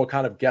therefore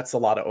kind of gets a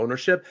lot of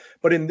ownership.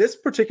 But in this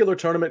particular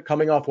tournament,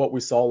 coming off what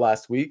we saw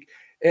last week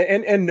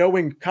and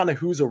knowing kind of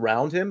who's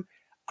around him,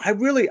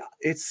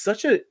 it's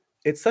such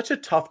a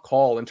tough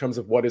call in terms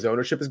of what his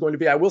ownership is going to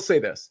be. I will say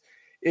this,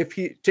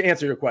 to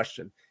answer your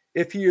question,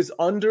 if he is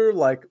under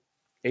like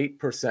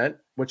 8%,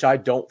 which I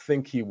don't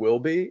think he will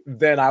be,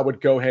 then I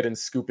would go ahead and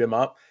scoop him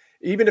up.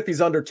 Even if he's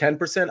under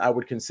 10%, I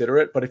would consider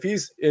it. But if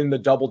he's in the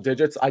double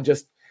digits,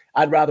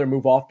 I'd rather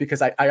move off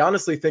because I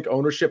honestly think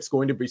ownership's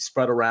going to be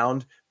spread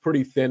around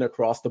pretty thin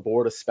across the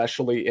board,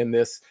 especially in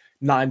this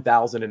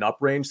 9,000 and up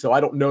range. So I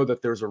don't know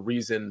that there's a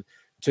reason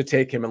to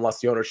take him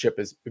unless the ownership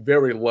is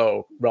very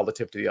low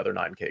relative to the other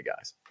 9K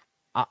guys.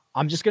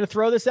 I'm just going to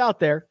throw this out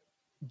there.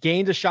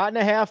 Gained a shot and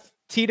a half,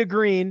 tee to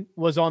green,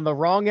 was on the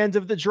wrong end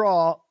of the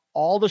draw.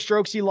 All the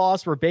strokes he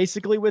lost were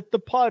basically with the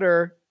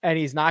putter, and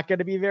he's not going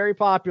to be very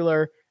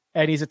popular.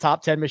 And he's a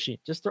top 10 machine.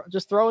 Just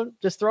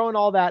throwing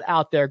all that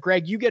out there.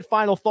 Greg, you get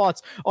final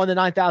thoughts on the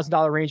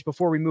 $9,000 range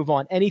before we move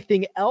on.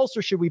 Anything else,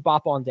 or should we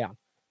bop on down?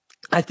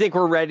 I think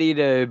we're ready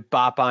to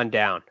bop on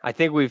down. I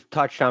think we've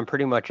touched on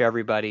pretty much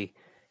everybody.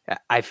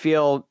 I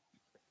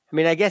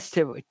guess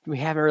we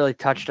haven't really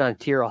touched on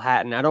Tyrrell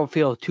Hatton. I don't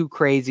feel too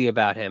crazy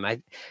about him.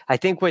 I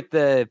think with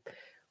the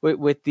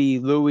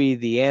Louis,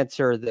 the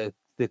Answer, the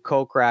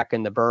Kokrak,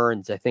 and the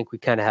Burns, I think we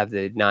kind of have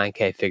the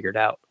 9K figured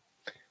out.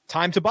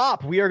 Time to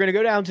bop. We are going to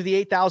go down to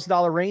the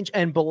 $8,000 range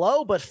and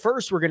below, but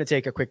first we're going to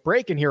take a quick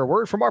break and hear a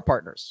word from our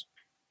partners.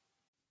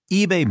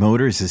 eBay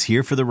Motors is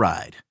here for the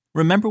ride.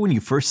 Remember when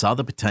you first saw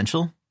the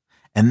potential?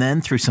 And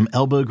then through some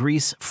elbow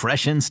grease,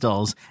 fresh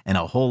installs, and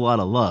a whole lot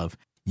of love,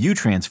 you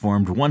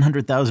transformed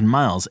 100,000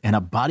 miles and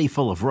a body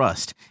full of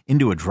rust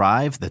into a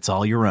drive that's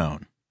all your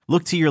own.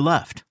 Look to your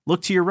left.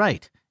 Look to your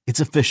right.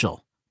 It's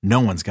official. No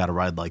one's got a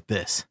ride like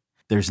this.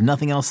 There's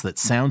nothing else that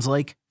sounds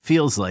like,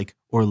 feels like,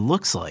 or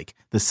looks like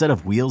the set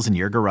of wheels in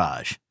your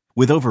garage.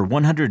 With over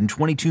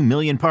 122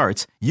 million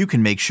parts, you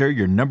can make sure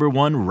your number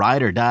one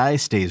ride or die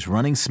stays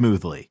running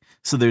smoothly.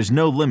 So there's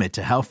no limit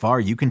to how far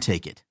you can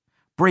take it.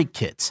 Brake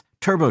kits,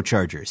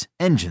 turbochargers,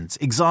 engines,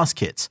 exhaust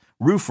kits,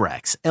 roof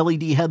racks,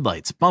 LED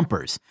headlights,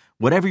 bumpers,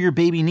 whatever your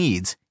baby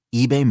needs,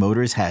 eBay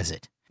Motors has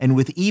it. And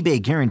with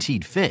eBay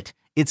Guaranteed Fit,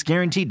 it's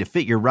guaranteed to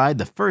fit your ride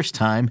the first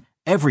time,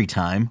 every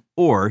time,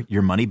 or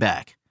your money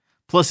back.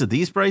 Plus at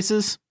these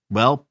prices,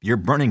 well, you're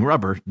burning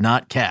rubber,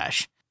 not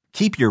cash.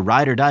 Keep your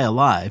ride or die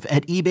alive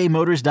at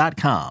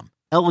ebaymotors.com.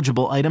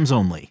 Eligible items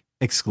only.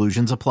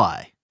 Exclusions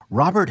apply.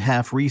 Robert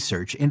Half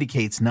research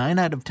indicates 9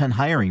 out of 10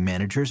 hiring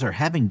managers are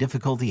having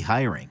difficulty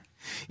hiring.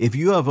 If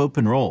you have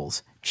open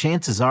roles,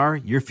 chances are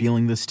you're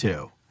feeling this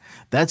too.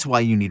 That's why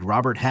you need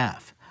Robert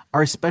Half.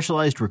 Our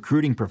specialized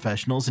recruiting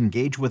professionals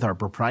engage with our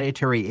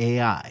proprietary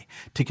AI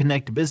to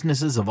connect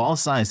businesses of all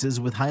sizes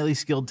with highly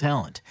skilled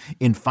talent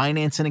in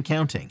finance and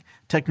accounting,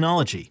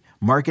 technology,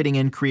 marketing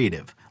and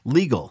creative,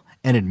 legal,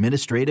 and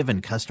administrative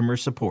and customer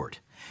support.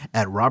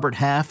 At Robert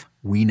Half,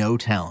 we know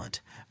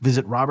talent.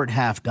 Visit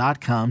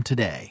roberthalf.com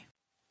today.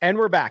 And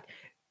we're back.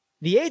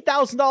 The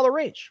 $8,000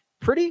 range,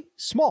 pretty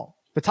small.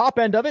 The top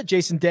end of it,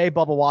 Jason Day,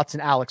 Bubba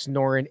Watson, Alex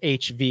Noren,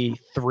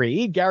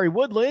 HV3. Gary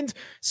Woodland,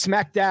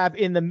 smack dab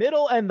in the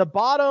middle. And the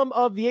bottom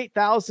of the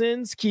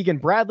 8,000s, Keegan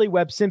Bradley,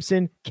 Webb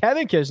Simpson,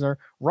 Kevin Kisner,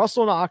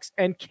 Russell Knox,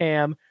 and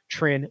Cam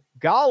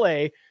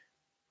Tringale,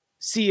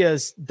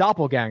 Sia's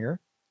doppelganger.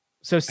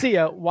 So,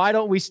 Sia, why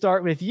don't we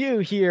start with you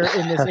here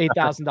in this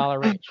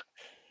 $8,000 range?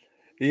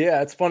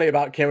 Yeah, it's funny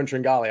about Cameron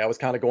Tringale. I was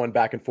kind of going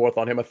back and forth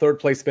on him. A third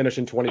place finish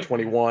in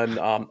 2021,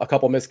 a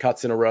couple missed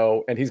cuts in a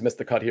row, and he's missed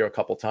the cut here a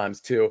couple times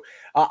too.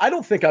 I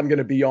don't think I'm going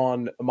to be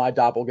on my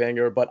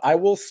doppelganger, but I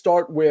will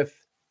start with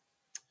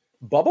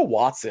Bubba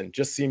Watson.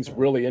 Just seems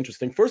really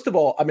interesting. First of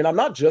all, I mean, I'm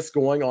not just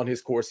going on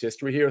his course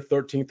history here,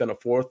 13th and a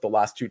 4th, the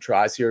last two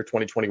tries here,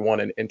 2021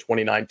 and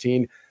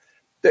 2019.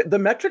 The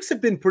metrics have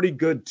been pretty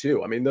good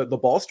too. I mean, the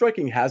ball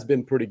striking has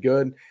been pretty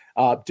good.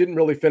 Didn't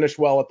really finish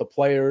well at the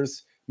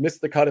Players.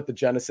 Missed the cut at the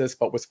Genesis,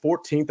 but was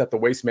 14th at the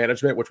Waste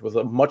Management, which was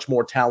a much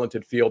more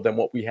talented field than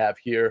what we have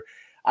here.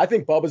 I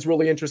think Bubba's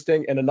really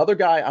interesting. And another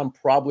guy I'm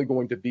probably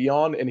going to be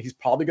on, and he's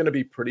probably going to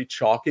be pretty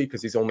chalky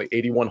because he's only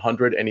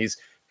 8,100 and he's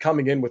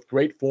coming in with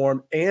great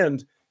form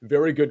and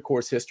very good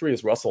course history,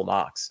 is Russell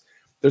Knox.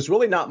 There's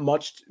really not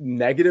much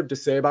negative to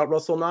say about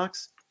Russell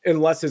Knox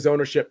unless his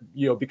ownership,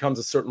 becomes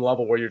a certain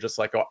level where you're just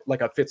like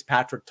a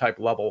Fitzpatrick type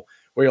level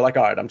where you're like,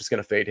 all right, I'm just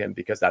going to fade him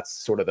because that's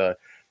sort of the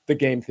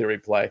game theory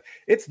play.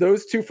 It's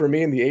those two for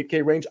me in the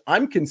 8K range.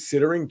 I'm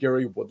considering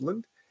Gary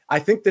Woodland. I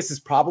think this is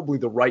probably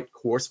the right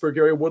course for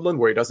Gary Woodland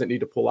where he doesn't need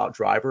to pull out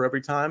driver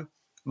every time.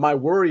 My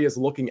worry is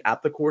looking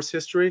at the course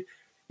history,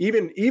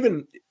 even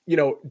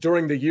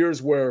during the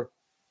years where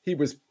he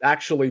was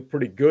actually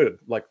pretty good,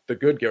 like the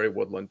good Gary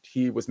Woodland,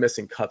 he was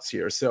missing cuts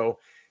here. So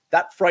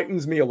that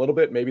frightens me a little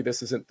bit. Maybe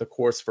this isn't the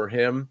course for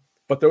him,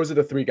 but those are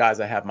the three guys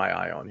I have my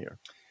eye on here.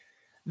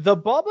 The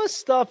Bubba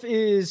stuff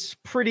is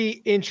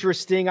pretty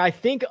interesting. I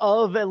think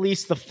of at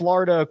least the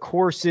Florida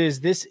courses,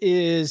 this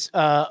is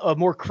a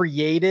more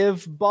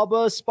creative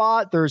Bubba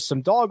spot. There's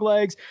some dog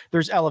legs.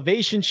 There's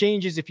elevation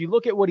changes. If you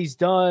look at what he's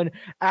done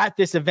at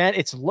this event,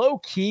 it's low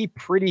key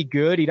pretty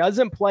good. He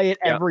doesn't play it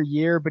every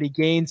year, but he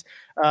gains,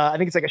 I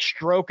think it's like a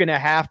stroke and a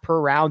half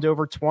per round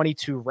over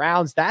 22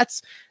 rounds.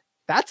 That's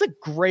a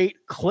great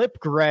clip,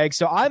 Greg.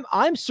 So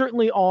I'm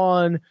certainly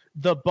on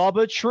the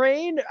Bubba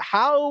train.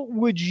 How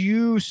would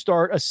you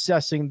start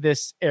assessing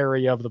this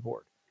area of the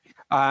board?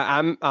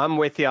 I'm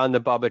with you on the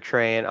Bubba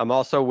train. I'm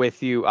also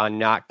with you on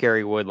not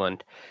Gary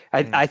Woodland.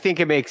 I think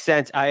it makes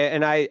sense.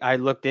 I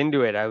looked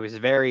into it. I was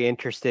very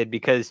interested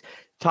because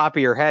top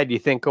of your head, you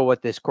think of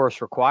what this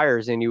course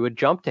requires and you would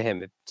jump to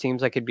him. It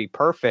seems like it'd be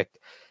perfect,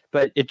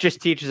 but it just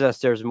teaches us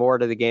there's more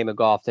to the game of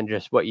golf than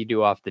just what you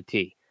do off the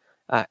tee.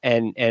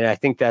 And I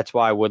think that's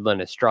why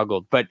Woodland has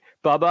struggled. But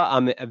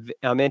Bubba,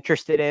 I'm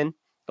interested in.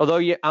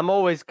 Although I'm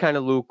always kind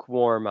of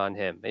lukewarm on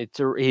him.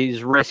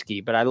 He's risky,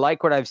 but I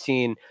like what I've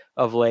seen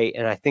of late,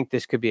 and I think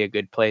this could be a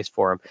good place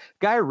for him.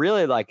 Guy I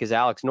really like is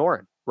Alex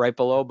Noren, right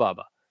below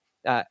Bubba.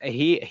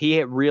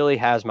 He really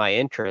has my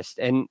interest,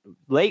 and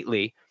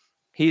lately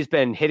he's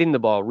been hitting the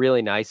ball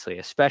really nicely,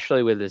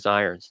 especially with his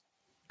irons.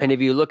 And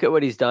if you look at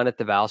what he's done at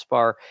the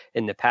Valspar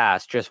in the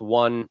past, just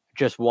one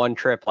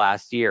trip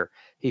last year,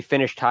 he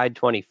finished tied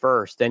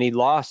 21st, and he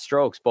lost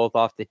strokes both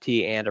off the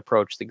tee and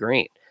approached the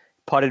green.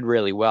 Putted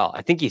really well.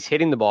 I think he's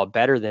hitting the ball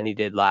better than he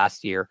did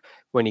last year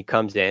when he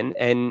comes in,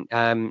 and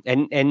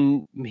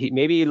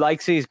maybe he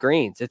likes these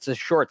greens. It's a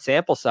short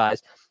sample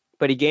size,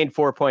 but he gained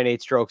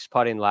 4.8 strokes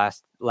putting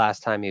last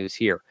time he was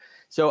here.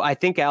 So I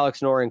think Alex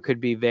Noren could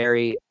be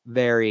very,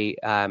 very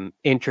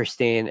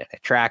interesting and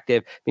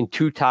attractive. I mean,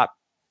 2 top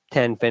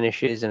 10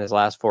 finishes in his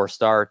last 4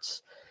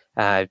 starts,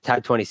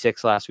 tied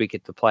 26 last week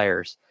at the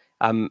Players.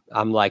 I'm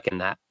liking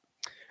that.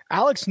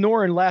 Alex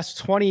Noren, last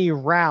 20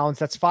 rounds,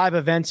 that's 5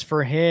 events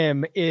for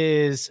him,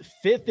 is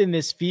 5th in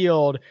this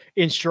field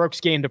in strokes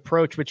gained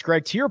approach, which,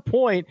 Greg, to your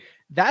point,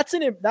 that's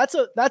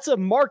a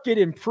market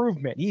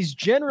improvement. He's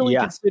generally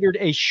considered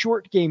a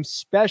short game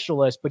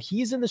specialist, but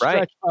he's in the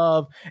stretch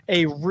of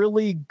a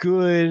really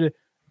good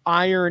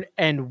iron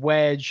and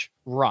wedge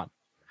run.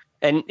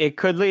 And it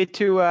could lead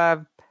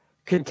to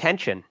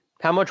contention.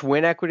 How much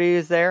win equity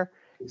is there?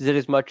 Is it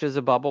as much as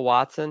a Bubba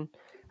Watson?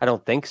 I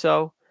don't think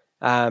so.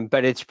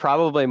 But it's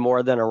probably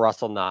more than a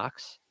Russell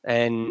Knox,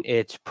 and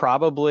it's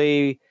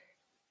probably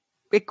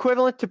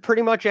equivalent to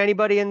pretty much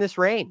anybody in this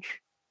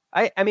range.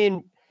 I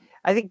mean,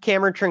 I think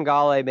Cameron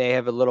Tringale may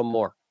have a little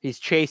more. He's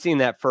chasing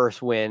that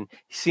first win.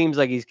 He seems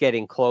like he's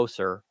getting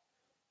closer.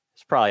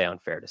 It's probably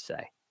unfair to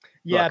say.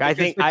 Yeah, Look, I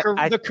think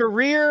the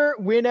career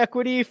win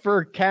equity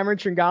for Cameron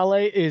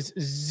Tringale is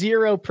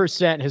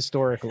 0%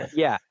 historically.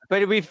 Yeah,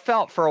 but we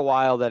felt for a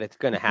while that it's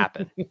going to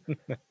happen,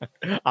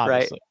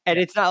 right? And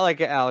it's not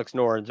like Alex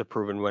Noren's a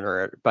proven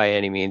winner by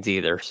any means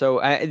either. So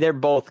they're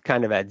both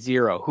kind of at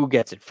zero. Who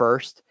gets it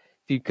first?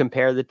 If you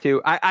compare the two,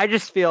 I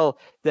just feel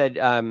that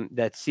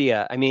that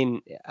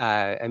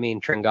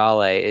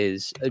Tringale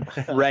is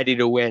ready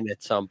to win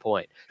at some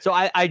point. So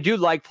I do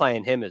like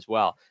playing him as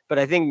well. But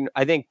I think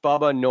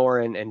Bubba,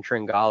 Noren, and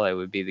Tringale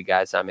would be the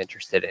guys I'm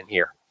interested in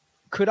here.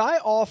 Could I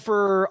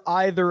offer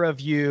either of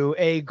you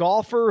a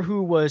golfer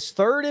who was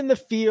third in the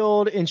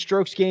field in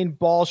strokes gained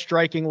ball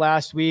striking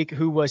last week,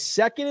 who was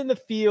second in the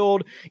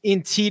field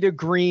in tee to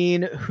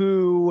green,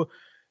 who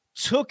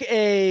took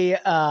a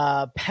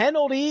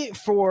penalty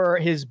for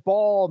his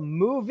ball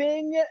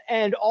moving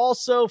and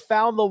also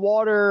found the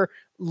water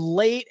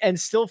late and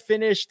still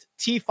finished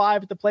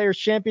T5 at the Players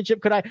Championship?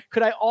 Could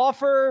I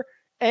offer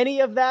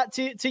any of that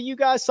to you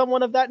guys,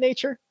 someone of that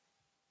nature?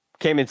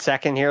 Came in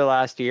second here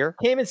last year.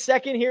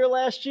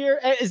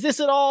 Is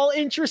this at all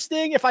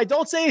interesting? If I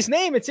don't say his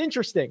name, it's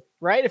interesting,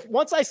 right? If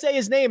once I say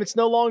his name, it's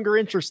no longer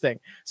interesting.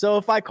 So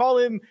if I call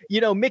him,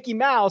 Mickey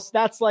Mouse,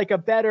 that's like a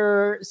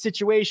better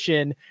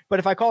situation. But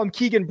if I call him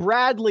Keegan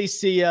Bradley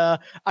Sia,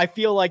 I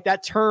feel like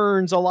that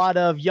turns a lot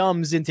of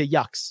yums into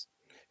yucks.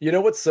 You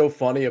know what's so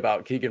funny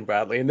about Keegan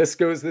Bradley, and this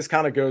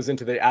kind of goes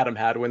into the Adam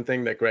Hadwin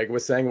thing that Greg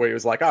was saying, where he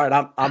was like, "All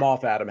right, I'm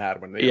off Adam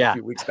Hadwin," a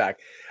few weeks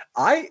back.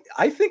 I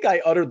think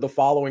I uttered the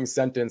following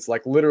sentence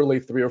like literally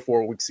 3 or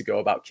 4 weeks ago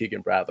about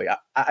Keegan Bradley.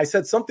 I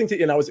said something to,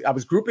 and I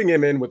was grouping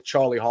him in with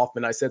Charlie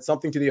Hoffman. I said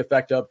something to the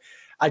effect of,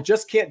 I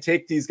just can't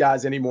take these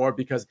guys anymore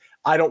because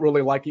I don't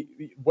really like it.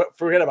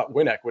 Forget about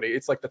win equity.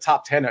 It's like the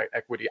top 10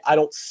 equity. I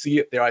don't see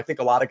it there. I think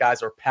a lot of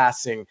guys are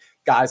passing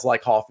guys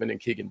like Hoffman and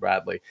Keegan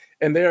Bradley.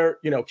 And there,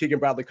 Keegan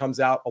Bradley comes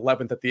out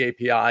 11th at the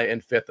API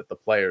and 5th at the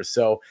Players.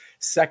 So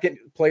second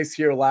place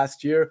here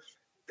last year.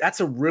 That's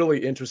a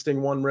really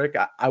interesting one, Rick.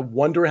 I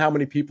wonder how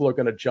many people are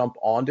going to jump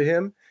onto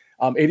him.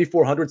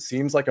 8,400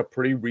 seems like a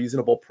pretty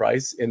reasonable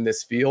price in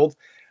this field.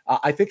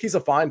 I think he's a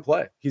fine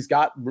play. He's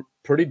got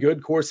pretty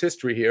good course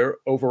history here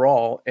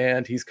overall,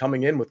 and he's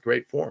coming in with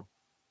great form.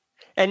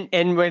 And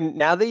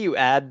now that you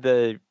add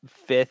the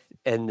 5th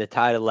and the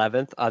tied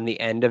 11th on the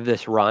end of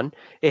this run,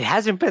 it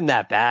hasn't been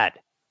that bad.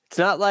 It's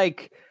not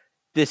like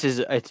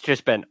it's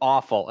just been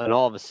awful, and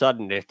all of a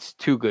sudden it's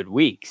 2 good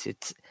weeks.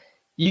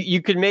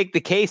 You could make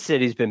the case that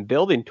he's been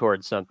building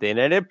towards something,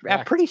 and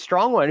a pretty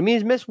strong one. I mean,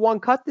 he's missed 1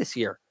 cut this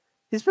year.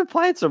 He's been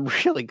playing some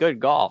really good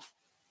golf.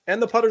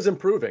 And the putter's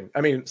improving.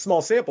 I mean,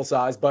 small sample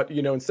size, but,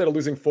 instead of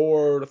losing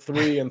 4,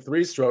 3, and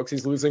 3 strokes,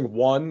 he's losing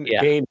 1,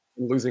 gain,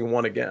 and losing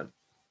 1 again.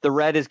 The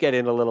red is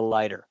getting a little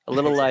lighter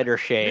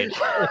shade.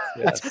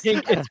 It's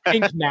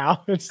pink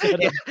now instead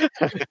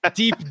of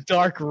deep,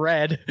 dark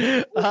red.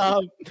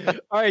 All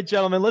right,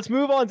 gentlemen, let's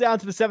move on down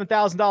to the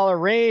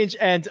 $7,000 range.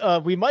 And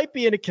we might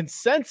be in a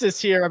consensus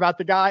here about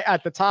the guy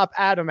at the top,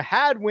 Adam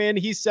Hadwin.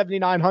 He's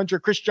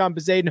 7,900. Christian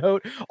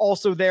Bezuidenhout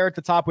also there at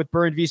the top with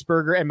Bernd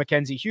Wiesberger and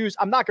Mackenzie Hughes.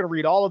 I'm not going to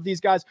read all of these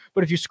guys,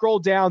 but if you scroll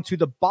down to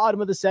the bottom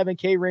of the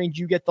 7K range,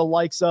 you get the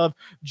likes of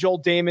Joel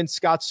Damon,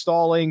 Scott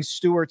Stallings,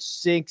 Stuart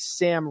Sink,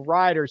 Sam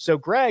Ryder. So,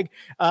 Greg,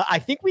 I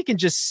think we can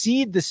just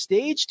cede the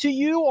stage to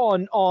you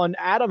on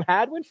Adam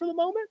Hadwin for the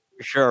moment.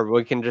 Sure,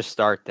 we can just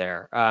start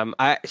there.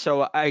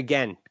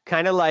 Again,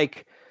 kind of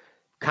like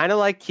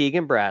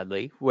Keegan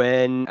Bradley.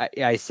 When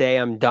I say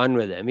I'm done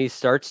with him, he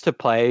starts to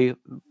play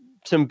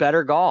some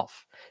better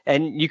golf,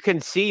 and you can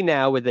see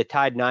now with the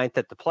tied 9th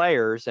at the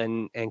Players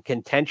and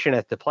contention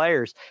at the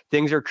Players,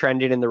 things are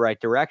trending in the right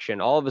direction.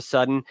 All of a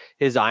sudden,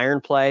 his iron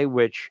play,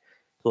 which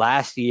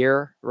last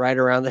year, right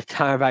around the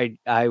time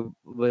I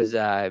was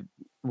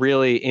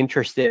really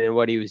interested in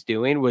what he was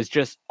doing, was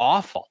just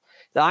awful.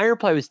 The iron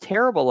play was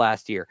terrible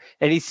last year,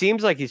 and he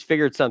seems like he's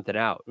figured something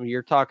out.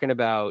 You're talking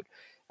about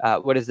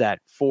what is that?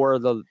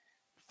 5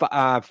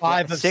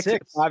 of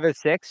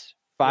 6.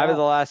 5 of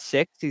the last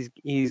 6.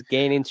 He's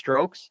gaining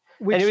strokes,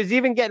 and it was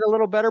even getting a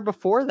little better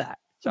before that.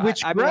 So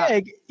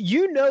Greg,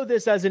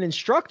 this as an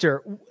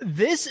instructor,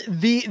 this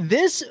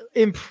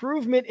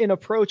improvement in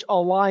approach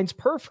aligns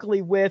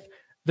perfectly with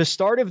the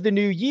start of the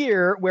new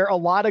year, where a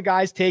lot of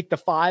guys take the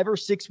 5 or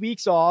 6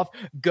 weeks off,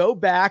 go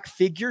back,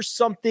 figure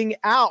something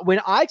out.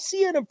 When I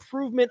see an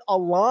improvement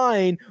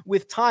align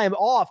with time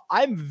off,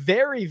 I'm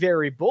very,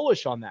 very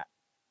bullish on that.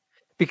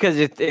 Because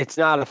it's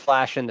not a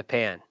flash in the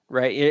pan,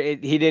 right?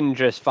 He didn't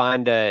just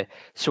find a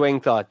swing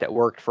thought that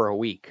worked for a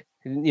week.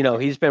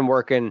 He's been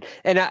working,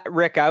 and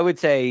Rick, I would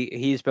say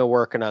he's been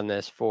working on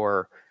this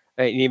for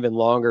an even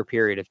longer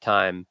period of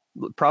time,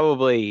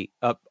 probably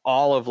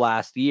all of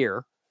last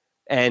year.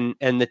 And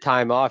the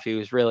time off, he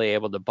was really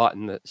able to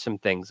button some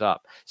things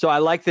up. So I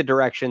like the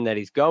direction that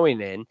he's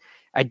going in.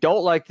 I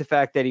don't like the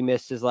fact that he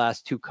missed his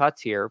last 2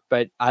 cuts here,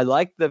 but I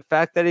like the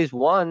fact that he's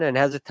won and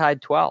has a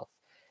tied 12th.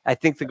 I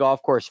think the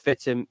golf course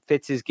fits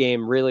his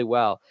game really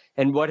well.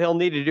 And what he'll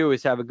need to do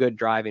is have a good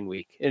driving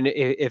week. And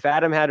if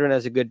Adam Hadwin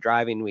has a good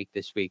driving week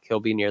this week, he'll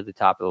be near the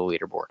top of the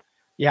leaderboard.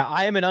 Yeah,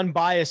 I am an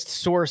unbiased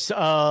source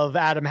of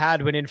Adam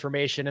Hadwin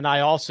information, and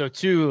I also,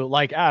 too,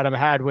 like Adam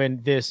Hadwin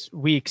this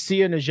week.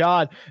 Sia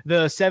Najad,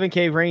 the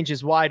 7K range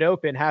is wide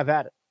open. Have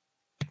at it.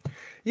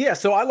 Yeah,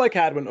 so I like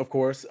Hadwin, of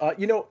course.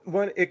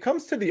 When it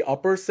comes to the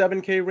upper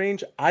 7K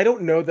range, I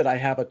don't know that I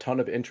have a ton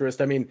of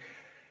interest. I mean,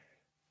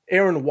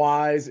 Aaron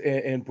Wise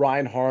and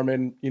Brian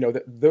Harmon,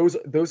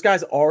 those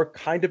guys are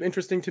kind of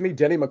interesting to me.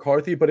 Denny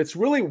McCarthy, but it's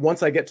really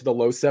once I get to the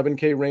low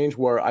 7K range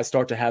where I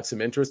start to have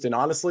some interest. And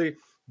honestly,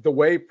 the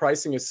way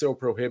pricing is so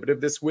prohibitive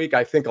this week,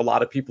 I think a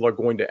lot of people are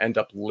going to end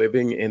up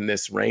living in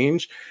this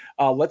range.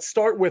 Let's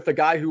start with a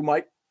guy who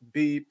might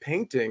be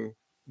painting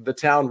the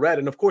town red.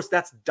 And of course,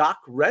 that's Doc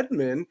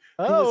Redman,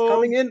 who is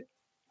coming in.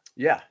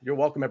 Yeah, you're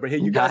welcome, everybody.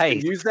 Hey, you guys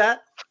can use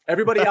that.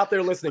 Everybody out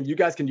there listening, you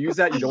guys can use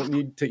that. You don't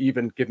need to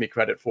even give me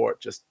credit for it.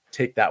 Just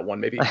take that one.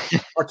 Maybe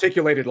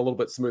articulate it a little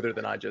bit smoother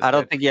than I just I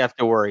don't think you have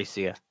to worry,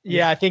 Sia.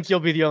 Yeah, I think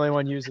you'll be the only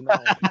one using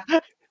that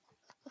one.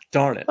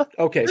 Darn it.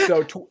 Okay,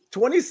 so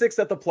 26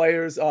 at the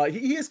Players.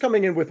 He is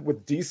coming in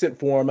with decent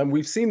form, and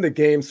we've seen the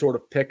game sort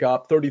of pick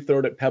up.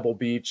 33rd at Pebble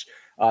Beach.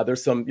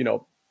 There's some,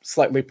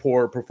 slightly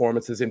poor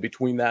performances in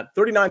between that.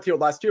 39th here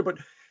last year, but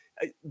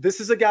this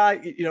is a guy,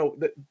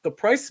 the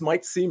price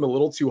might seem a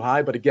little too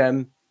high, but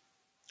again,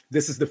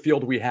 this is the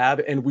field we have.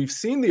 And we've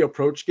seen the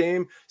approach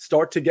game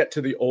start to get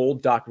to the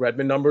old Doc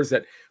Redman numbers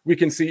that we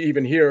can see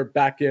even here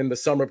back in the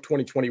summer of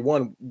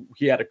 2021.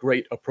 He had a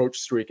great approach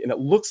streak, and it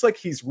looks like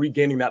he's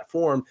regaining that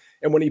form.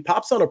 And when he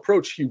pops on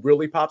approach, he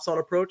really pops on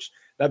approach.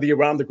 Now, the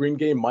around the green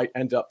game might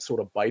end up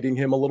sort of biting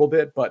him a little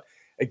bit. But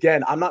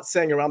again, I'm not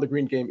saying around the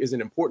green game isn't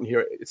important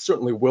here. It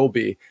certainly will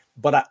be.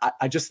 But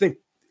I just think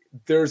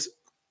there's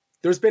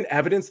been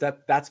evidence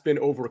that that's been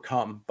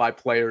overcome by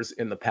players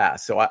in the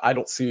past. So I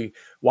don't see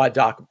why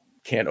Doc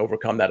can't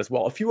overcome that as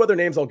well. A few other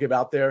names I'll give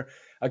out there.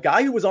 A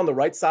guy who was on the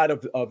right side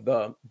of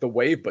the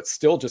wave, but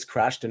still just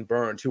crashed and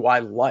burned, who I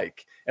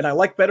like. And I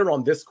like better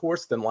on this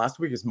course than last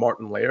week, is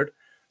Martin Laird.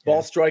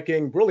 Ball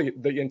striking, really,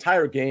 the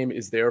entire game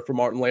is there for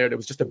Martin Laird. It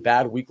was just a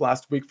bad week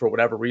last week for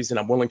whatever reason.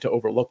 I'm willing to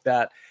overlook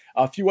that.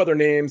 A few other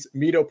names,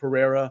 Mito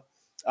Pereira.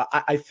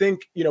 I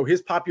think,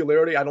 his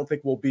popularity, I don't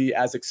think will be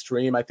as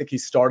extreme. I think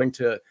he's starting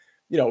to,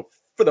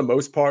 for the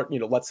most part,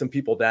 let some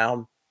people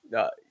down.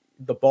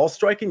 The ball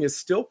striking is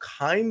still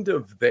kind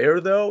of there,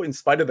 though, in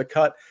spite of the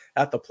cut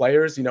at the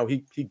Players.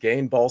 He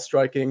gained ball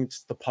striking,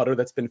 just the putter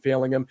that's been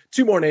failing him.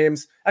 Two more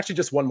names, actually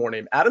just one more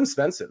name, Adam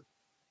Svensson.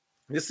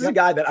 This is a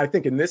guy that I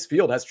think in this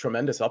field has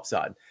tremendous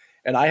upside,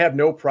 and I have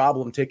no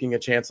problem taking a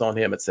chance on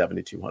him at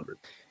 7,200.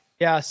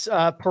 Yes,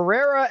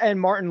 Pereira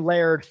and Martin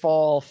Laird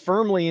fall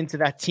firmly into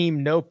that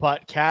team no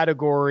putt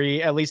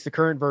category, at least the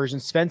current version.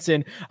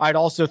 Svensson, I'd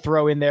also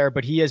throw in there,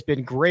 but he has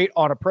been great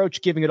on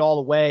approach, giving it all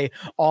away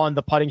on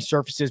the putting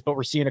surfaces. But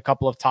we're seeing a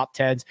couple of top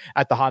 10s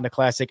at the Honda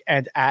Classic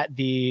and at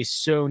the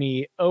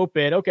Sony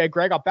Open. Okay,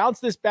 Greg, I'll bounce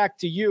this back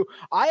to you.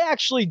 I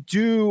actually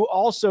do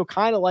also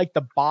kind of like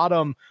the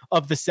bottom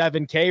of the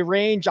 7K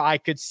range. I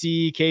could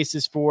see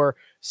cases for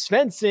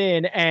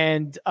Svensson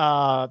and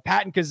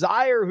Patton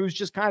Kazire, who's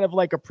just kind of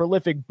like a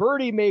prolific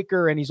birdie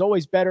maker, and he's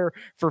always better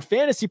for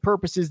fantasy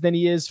purposes than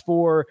he is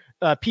for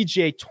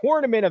PGA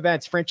tournament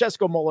events.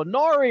 Francesco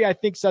Molinari, I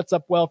think, sets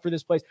up well for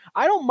this place.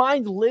 I don't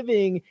mind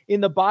living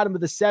in the bottom of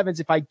the sevens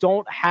if I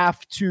don't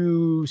have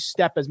to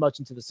step as much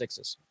into the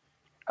sixes.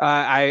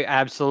 I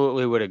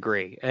absolutely would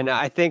agree. And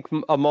I think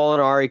a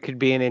Molinari could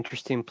be an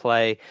interesting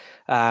play.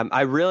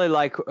 I really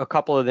like a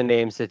couple of the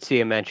names that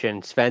Sia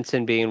mentioned,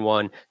 Svensson being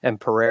one and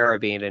Pereira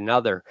being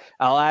another.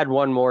 I'll add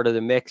one more to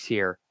the mix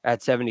here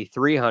at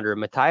 7,300.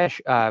 Matthias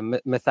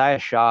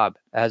Schaub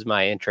has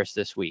my interest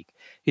this week.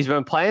 He's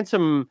been playing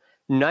some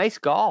nice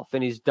golf,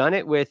 and he's done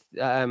it with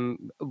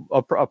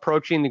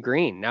approaching the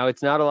green. Now,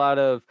 it's not a lot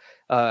of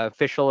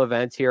official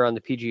events here on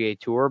the PGA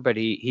Tour, but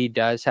he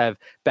does have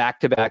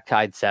back-to-back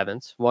tied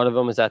sevens. One of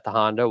them is at the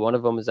Honda. One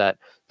of them is at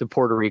the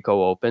Puerto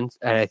Rico Open.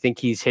 And I think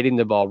he's hitting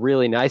the ball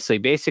really nicely.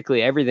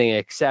 Basically, everything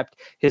except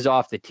his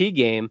off-the-tee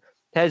game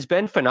has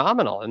been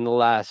phenomenal in the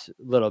last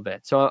little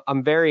bit. So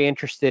I'm very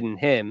interested in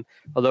him,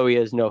 although he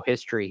has no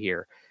history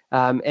here.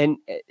 And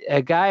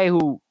a guy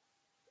who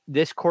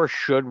this course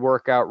should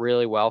work out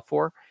really well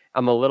for.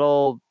 I'm a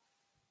little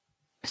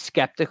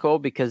skeptical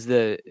because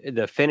the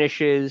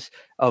finishes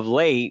of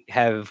late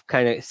have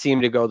kind of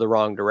seemed to go the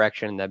wrong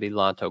direction. That'd be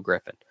Lanto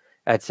Griffin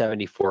at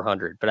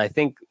 7,400. But I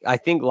think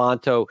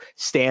Lanto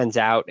stands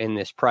out in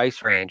this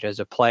price range as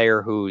a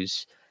player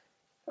who's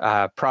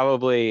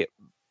probably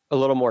a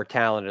little more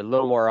talented, a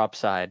little more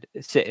upside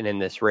sitting in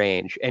this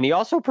range. And he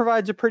also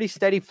provides a pretty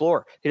steady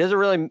floor. He doesn't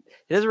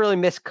really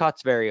miss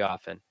cuts very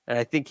often. And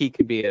I think he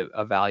could be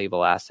a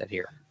valuable asset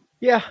here.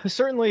 Yeah,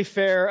 certainly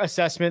fair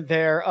assessment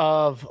there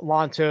of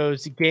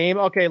Lanto's game.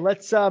 Okay,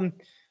 let's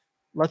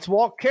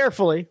walk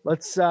carefully.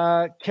 Let's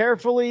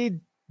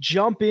carefully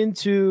jump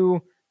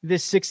into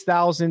this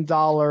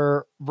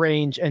 $6,000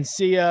 range and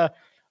see.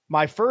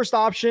 My first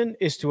option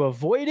is to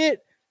avoid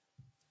it.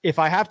 If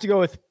I have to go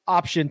with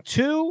option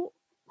 2,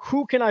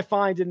 who can I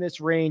find in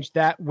this range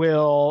that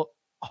will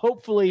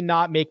hopefully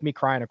not make me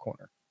cry in a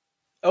corner?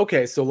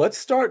 Okay, so let's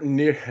start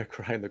near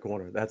crying in the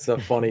corner. That's a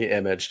funny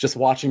image. Just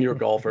watching your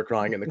golfer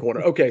crying in the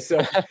corner. Okay,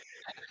 so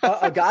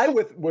a guy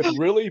with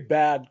really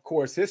bad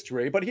course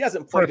history, but he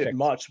hasn't played it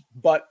much.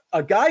 But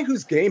a guy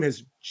whose game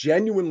has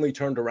genuinely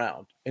turned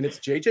around, and it's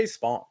JJ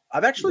Spawn.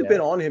 I've actually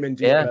been on him in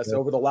DFS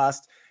over the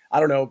last, I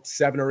don't know,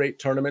 7 or 8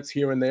 tournaments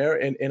here and there.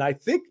 And I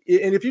think,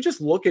 and if you just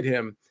look at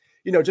him,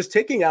 just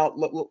taking out,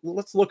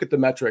 let's look at the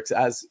metrics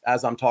as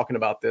I'm talking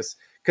about this.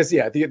 Because,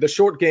 the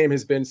short game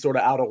has been sort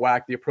of out of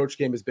whack. The approach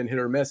game has been hit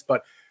or miss.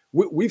 But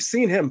we've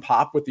seen him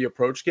pop with the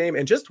approach game.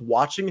 And just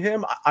watching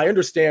him, I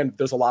understand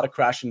there's a lot of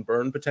crash and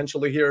burn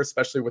potentially here,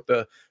 especially with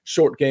the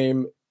short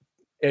game,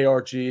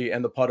 ARG,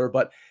 and the putter.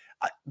 But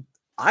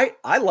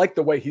I like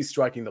the way he's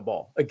striking the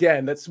ball.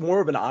 Again, that's more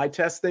of an eye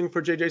test thing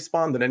for JJ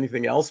Spawn than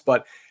anything else.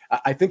 But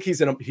I think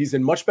he's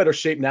in much better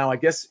shape now. I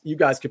guess you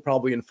guys could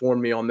probably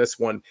inform me on this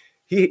one.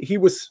 He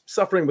was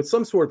suffering with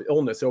some sort of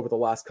illness over the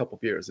last couple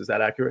of years. Is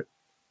that accurate?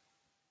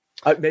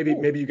 Maybe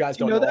you guys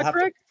don't know that,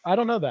 Greg? I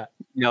don't know that.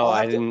 No,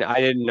 I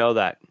didn't know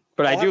that.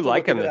 But I do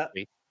like him this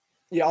week.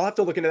 Yeah, I'll have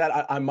to look into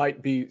that. I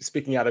might be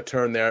speaking out of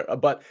turn there.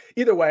 But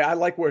either way, I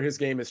like where his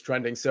game is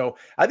trending. So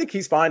I think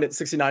he's fine at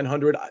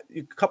 6,900.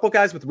 A couple of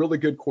guys with really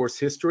good course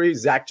history,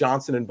 Zach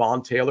Johnson and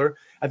Vaughn Taylor.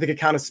 I think it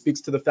kind of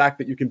speaks to the fact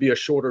that you can be a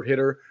shorter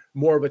hitter,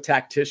 more of a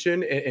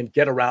tactician, and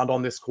get around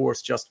on this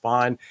course just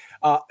fine.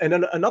 And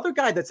then another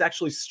guy that's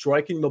actually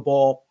striking the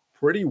ball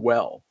pretty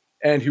well,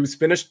 and who's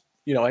finished,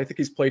 I think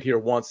he's played here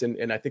once,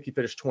 and I think he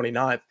finished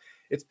 29th.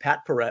 It's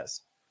Pat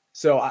Perez.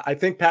 So I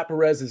think Pat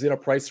Perez is in a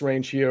price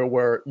range here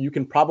where you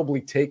can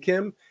probably take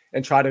him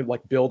and try to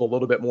build a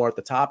little bit more at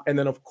the top. And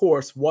then, of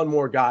course, one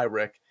more guy,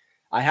 Rick.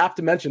 I have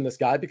to mention this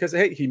guy because,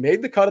 hey, he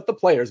made the cut at the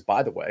Players,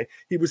 by the way.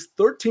 He was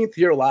 13th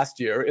here last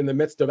year in the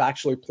midst of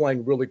actually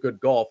playing really good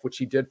golf, which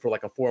he did for a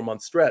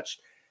 4-month stretch.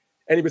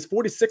 And he was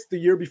 46th the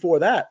year before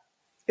that.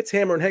 It's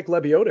Hammer and Hank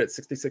Lebioda at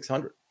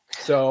 6,600.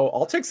 So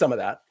I'll take some of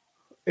that.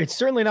 It's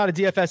certainly not a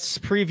DFS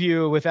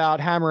preview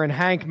without Hammer and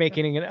Hank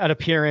making an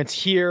appearance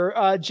here.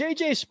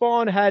 JJ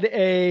Spawn had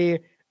a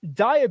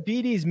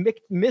diabetes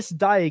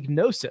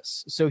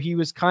misdiagnosis. So he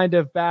was kind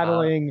of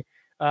battling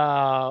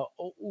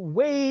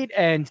weight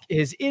and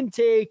his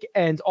intake,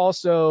 and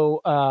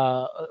also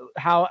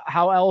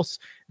how else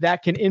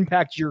that can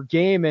impact your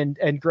game.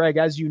 And Greg,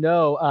 as you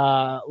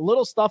know,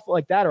 little stuff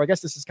like that, or I guess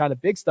this is kind of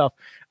big stuff.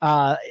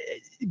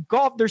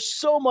 Golf, there's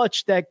so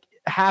much that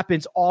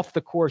happens off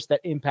the course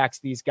that impacts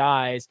these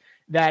guys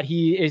that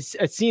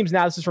it seems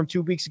now, this is from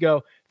 2 weeks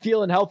ago,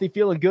 feeling healthy,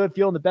 feeling good,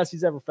 feeling the best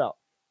he's ever felt.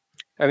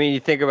 I mean, you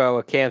think about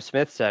what Cam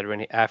Smith said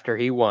after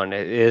he won.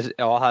 It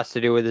all has to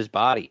do with his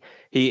body.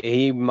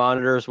 He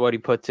monitors what he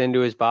puts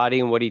into his body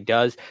and what he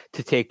does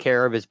to take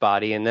care of his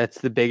body, and that's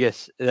the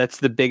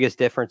biggest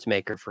difference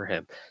maker for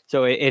him.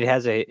 So it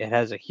has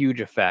a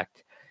huge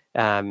effect.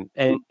 And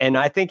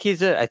I think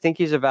he's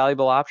a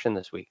valuable option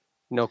this week,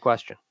 no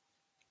question.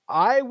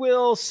 I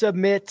will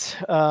submit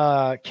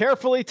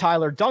carefully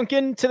Tyler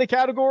Duncan to the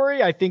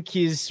category. I think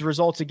his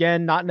results,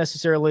 again, not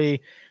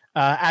necessarily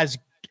as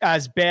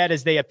bad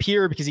as they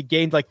appear, because he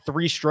gained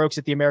 3 strokes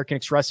at the American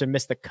Express and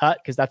missed the cut,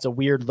 because that's a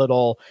weird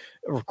little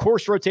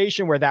course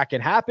rotation where that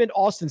can happen.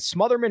 Austin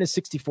Smotherman is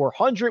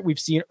 6,400. We've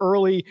seen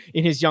early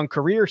in his young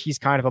career, he's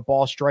kind of a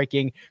ball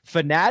striking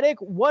fanatic.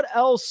 What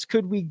else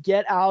could we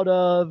get out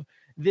of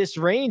this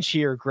range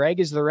here, Greg?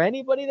 Is there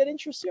anybody that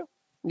interests you?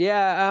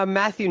 Yeah,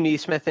 Matthew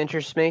Neesmith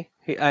interests me.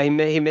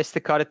 He missed the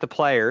cut at the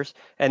Players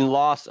and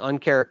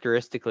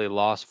uncharacteristically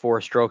lost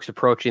 4 strokes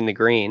approaching the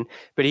green,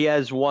 but he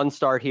has 1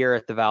 start here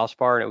at the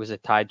Valspar, and it was a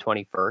tied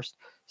 21st.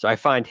 So I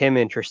find him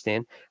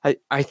interesting.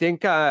 I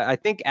think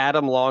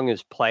Adam Long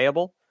is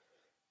playable,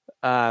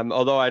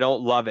 although I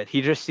don't love it.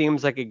 He just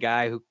seems like a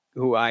guy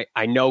who I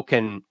know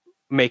can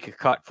make a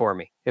cut for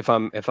me if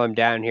I'm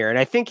down here, and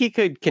I think he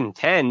could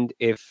contend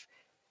if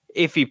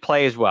he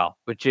plays well,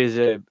 which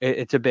is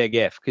it's a big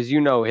if, because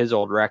his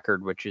old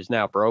record, which is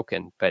now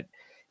broken, but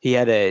he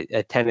had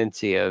a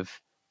tendency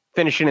of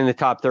finishing in the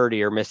top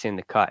 30 or missing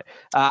the cut.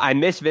 I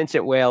miss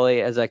Vincent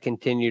Whaley as I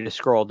continue to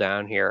scroll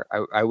down here.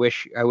 I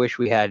wish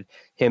we had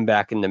him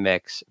back in the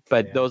mix,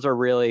 but those are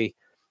really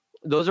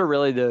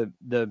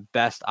the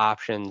best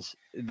options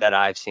that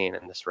I've seen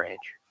in this range.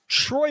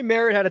 Troy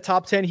Merritt had a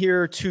top 10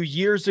 here 2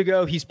 years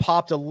ago. He's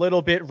popped a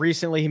little bit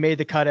recently. He made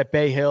the cut at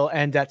Bay Hill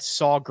and at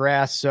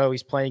Sawgrass, so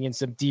he's playing in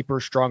some deeper,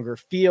 stronger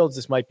fields.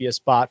 This might be a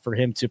spot for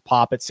him to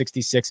pop at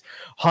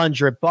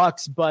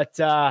 $6,600.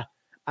 But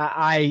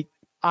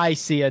I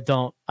see. I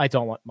don't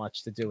want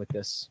much to do with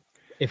this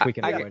if we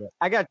can avoid it.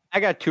 I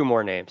got 2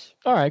 more names.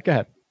 All right,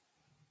 go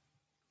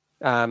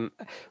ahead.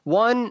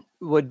 One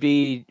would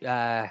be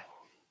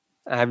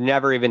I've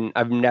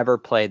never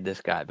played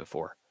this guy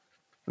before.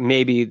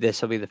 Maybe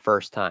this will be the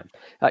first time.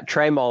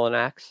 Trey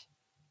Mullinax.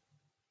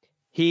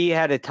 He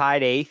had a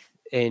tied 8th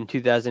in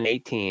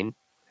 2018,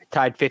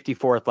 tied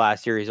 54th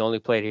last year. He's only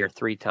played here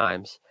 3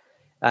 times.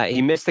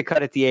 He missed the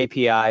cut at the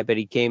API, but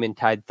he came in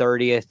tied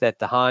 30th at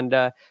the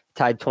Honda,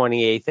 tied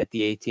 28th at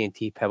the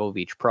AT&T Pebble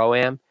Beach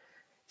Pro-Am.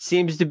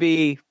 Seems to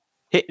be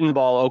hitting the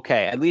ball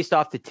okay, at least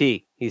off the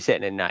tee. He's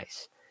hitting it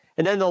nice.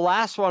 And then the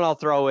last one I'll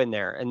throw in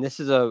there, and this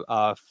is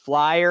a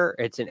flyer.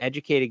 It's an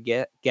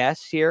educated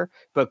guess here,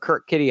 but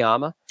Kurt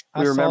Kitayama.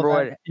 I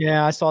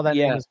saw that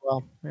name as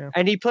well. Yeah.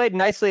 And he played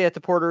nicely at the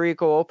Puerto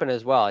Rico Open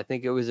as well. I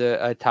think it was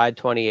a tied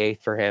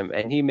 28th for him,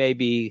 and he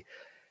maybe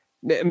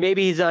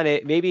he's on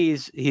it. Maybe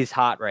he's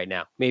hot right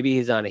now. Maybe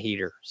he's on a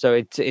heater.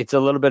 So it's a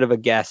little bit of a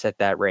guess at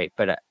that rate,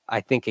 but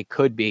I think it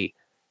could be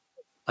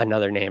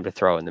another name to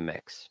throw in the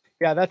mix.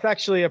 Yeah, that's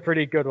actually a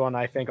pretty good one.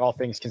 I think all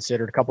things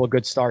considered, a couple of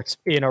good starts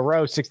in a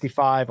row,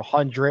 $65,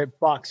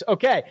 $100.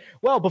 Okay.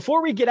 Well,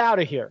 before we get out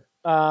of here,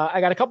 I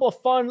got a couple of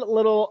fun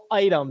little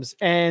items.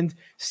 And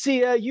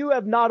Sia, you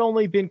have not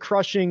only been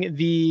crushing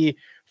the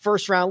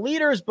first round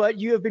leaders, but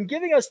you have been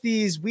giving us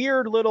these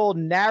weird little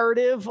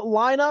narrative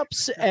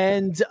lineups,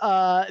 and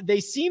they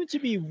seem to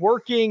be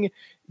working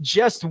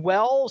just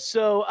well.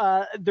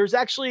 So there's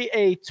actually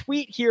a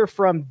tweet here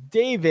from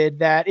David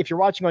that, if you're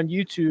watching on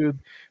YouTube,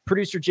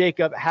 producer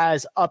Jacob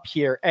has up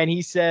here, and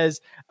he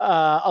says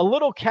a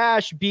little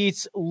cash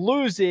beats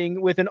losing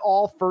with an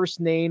all first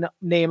name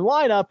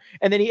lineup.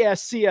 And then he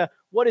asks Sia,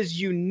 what is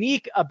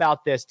unique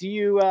about this? Do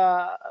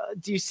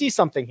you see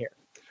something here?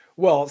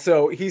 Well,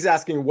 so he's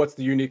asking what's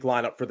the unique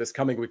lineup for this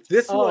coming week.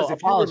 This was,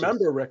 if you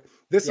remember, Rick,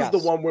 this is the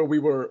one where we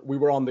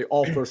were on the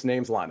all first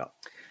names lineup.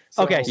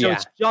 So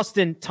it's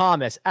Justin,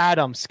 Thomas,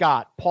 Adam,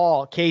 Scott,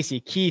 Paul, Casey,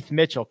 Keith,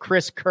 Mitchell,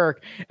 Chris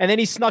Kirk, and then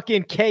he snuck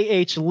in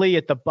KH Lee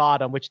at the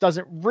bottom, which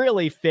doesn't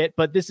really fit,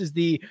 but this is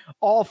the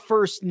all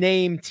first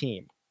name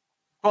team.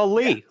 Well,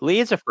 Lee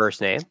is a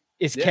first name.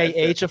 Is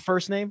KH a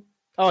first name?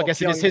 Oh, I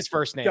guess it is his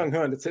first name. Young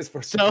Hun, it's his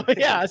first name. So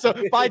yeah, so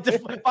by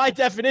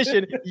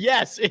definition,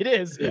 yes, it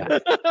is. Yeah.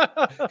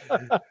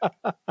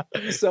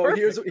 So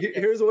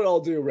here's what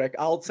I'll do, Rick.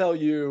 I'll tell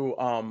you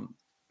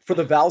for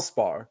the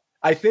Valspar,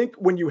 I think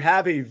when you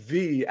have a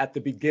V at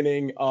the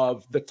beginning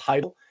of the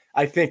title,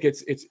 I think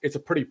it's a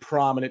pretty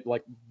prominent,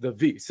 like, the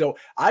V. So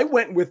I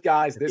went with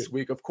guys this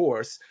week, of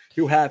course,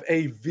 who have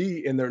a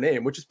V in their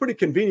name, which is pretty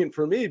convenient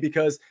for me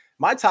because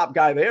my top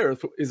guy there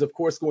is, of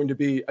course, going to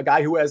be a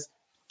guy who has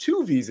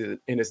two V's in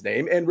his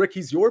name. And Rick,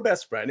 he's your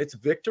best friend. It's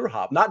Victor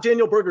Hovland, not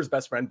Daniel Berger's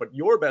best friend, but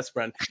your best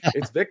friend.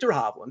 It's Victor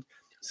Hovland.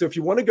 So if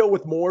you want to go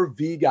with more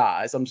V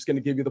guys, I'm just going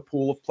to give you the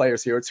pool of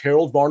players here. It's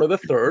Harold Varner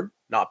III,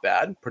 not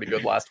bad, pretty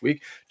good last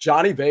week.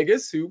 Johnny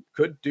Vegas, who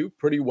could do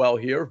pretty well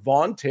here.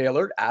 Vaughn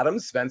Taylor, Adam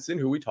Svensson,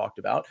 who we talked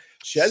about.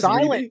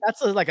 Silent.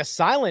 That's like a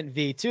silent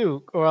V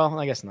too. Well,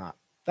 I guess not.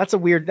 That's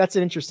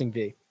an interesting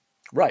V.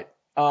 Right.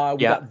 We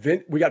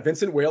got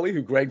Vincent Whaley,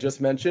 who Greg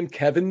just mentioned.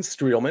 Kevin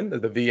Streelman,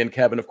 the V in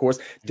Kevin, of course.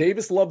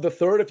 Davis Love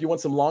III, if you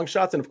want some long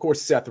shots, and of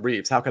course Seth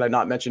Reeves. How could I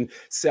not mention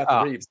Seth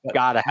Reeves?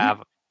 Gotta have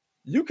him.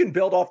 You can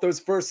build off those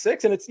first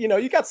six, and it's,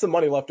 you got some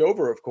money left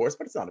over, of course,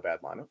 but it's not a bad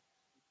lineup.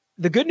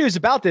 The good news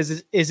about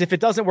this is if it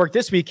doesn't work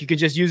this week, you can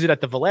just use it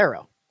at the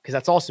Valero, because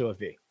that's also a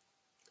V.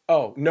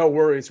 Oh, no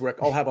worries, Rick.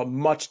 I'll have a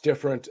much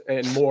different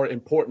and more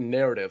important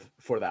narrative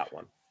for that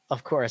one.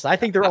 Of course. I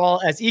think they're all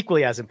as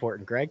equally as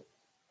important, Greg.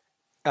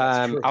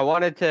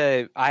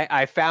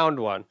 I found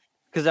one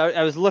because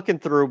I was looking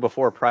through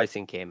before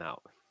pricing came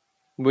out.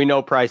 We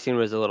know pricing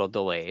was a little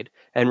delayed,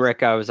 and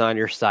Rick, I was on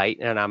your site,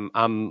 and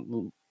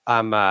I'm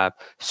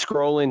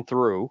scrolling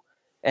through,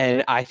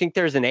 and I think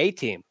there's an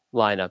A-team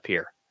lineup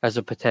here as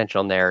a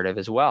potential narrative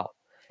as well.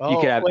 You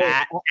could have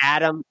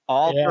Adam,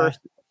 first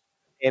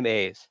name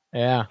A's.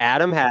 Yeah.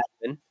 Adam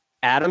Hadman,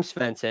 Adam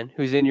Svensson,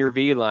 who's in your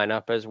V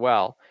lineup as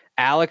well.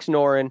 Alex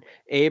Noren,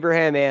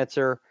 Abraham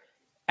Answer,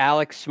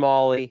 Alex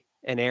Smalley,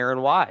 and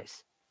Aaron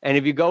Wise. And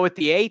if you go with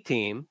the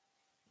A-team,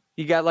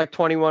 you got like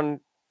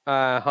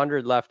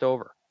 2,100 left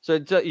over. So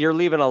you're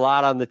leaving a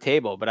lot on the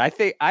table. But I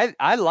think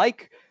I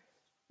like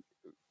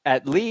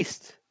at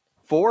least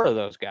 4 of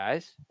those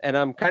guys, and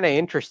I'm kind of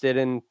interested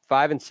in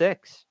 5 and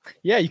 6.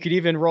 Yeah, you could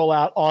even roll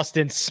out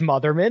Austin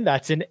Smotherman.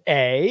 That's an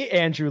A.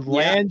 Andrew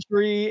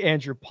Landry,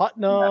 Andrew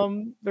Putnam.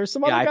 Yeah. There's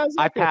some other guys.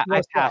 I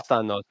passed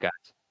on those guys.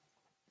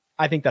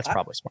 I think that's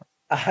probably smart.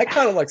 I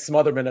kind of like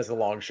Smotherman as a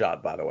long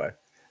shot, by the way.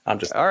 I'm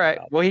just all right.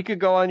 Well, he could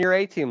go on your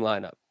A-team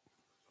lineup.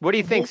 What do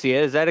you think,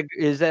 Sia?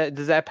 Does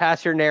that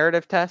pass your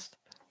narrative test?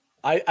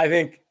 I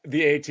think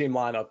the A-team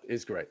lineup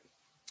is great.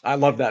 I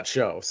love that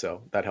show,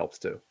 so that helps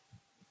too.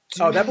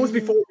 Oh, that was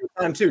before your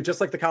time too, just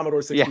like the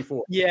Commodore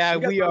 64. Yeah,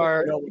 we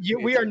are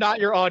not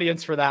your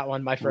audience for that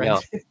one, my friend.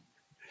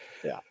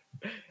 No.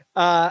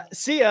 Yeah.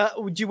 Sia,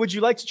 would you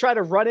like to try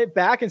to run it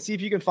back and see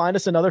if you can find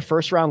us another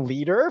first round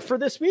leader for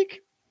this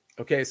week?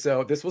 Okay,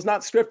 so this was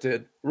not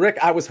scripted. Rick,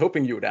 I was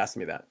hoping you would ask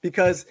me that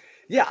because,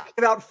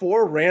 about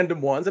 4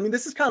 random ones. I mean,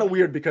 this is kind of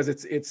weird because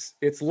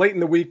it's late in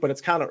the week, but it's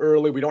kind of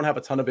early. We don't have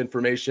a ton of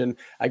information.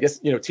 I guess,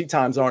 tee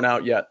times aren't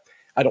out yet,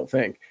 I don't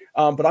think.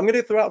 But I'm going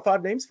to throw out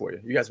 5 names for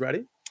you. You guys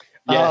ready?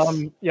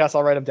 Yes. Yes,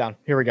 I'll write them down.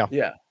 Here we go.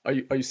 Yeah. Are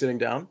you sitting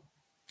down?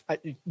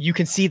 You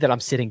can see that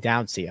I'm sitting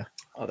down, Sia.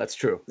 Oh, that's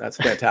true. That's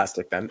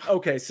fantastic then.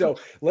 Okay, so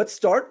let's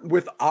start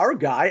with our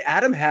guy,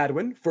 Adam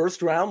Hadwin,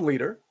 first round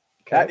leader.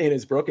 At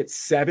Innisbrook,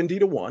 it's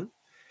 70-1.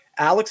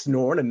 Alex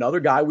Noren, another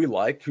guy we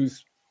like,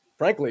 who's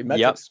frankly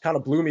metrics kind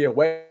of blew me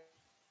away.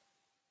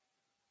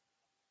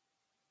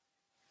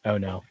 Oh,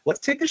 no.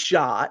 Let's take a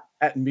shot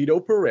at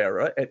Mito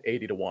Pereira at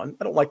 80-1.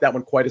 I don't like that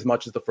one quite as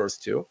much as the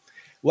first two.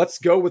 Let's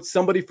go with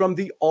somebody from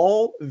the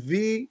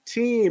All-V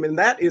team. And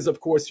that is, of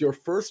course, your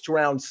first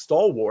round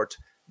stalwart,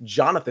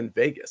 Jonathan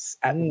Vegas,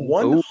 at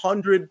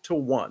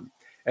 100-1.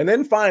 And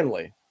then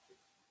finally,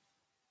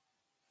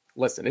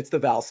 listen, it's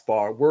the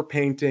Valspar. We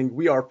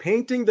are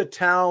painting the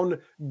town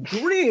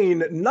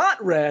green,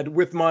 not red,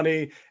 with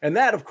money. And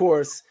that, of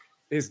course,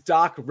 is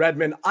Doc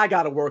Redman. I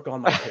got to work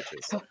on my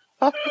pitches.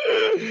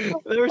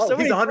 There were so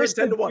many twists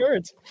and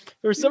turns.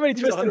 There were so many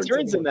twists and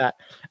turns in that.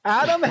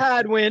 Adam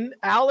Hadwin,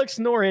 Alex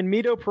Noren,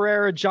 Mito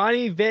Pereira,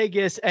 Johnny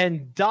Vegas,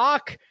 and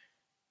Doc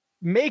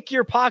Make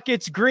Your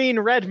Pockets Green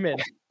Redman.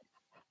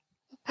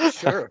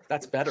 Sure,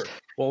 that's better.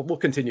 Well, we'll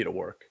continue to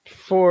work.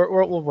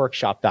 We'll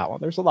workshop that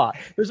one. There's a lot.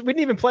 We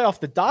didn't even play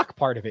off the Doc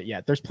part of it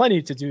yet. There's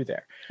plenty to do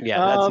there. Yeah,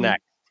 that's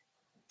next.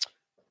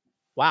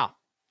 Wow.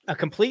 A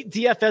complete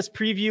DFS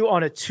preview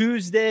on a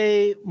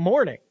Tuesday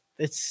morning.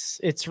 It's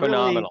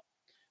phenomenal.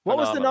 What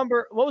was the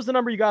number? What was the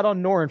number you got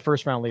on Noren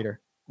first round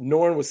leader?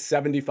 Noren was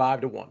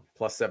 75-1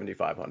 plus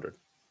 7,500.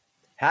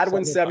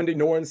 Hadwin 70,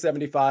 Noren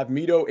 75,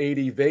 Mito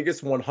 80,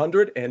 Vegas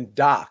 100, and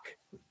Doc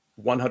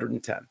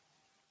 110.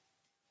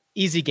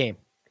 Easy game.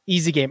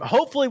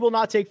 Hopefully will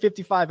not take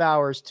 55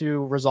 hours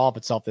to resolve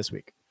itself this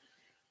week.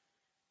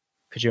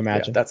 Could you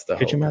imagine? Yeah,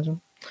 Could you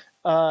imagine?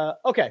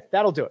 Okay,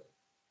 that'll do it.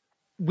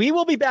 We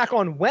will be back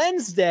on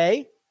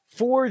Wednesday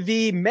for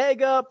the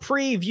mega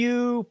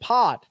preview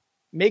pod.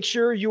 Make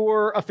sure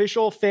your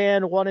official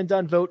fan one and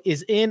done vote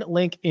is in.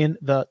 Link in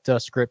the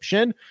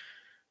description.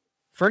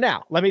 For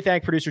now, let me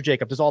thank producer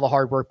Jacob. Does all the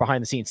hard work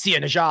behind the scenes. Sia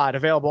Najad,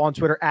 available on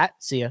Twitter at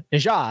Sia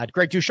Najad.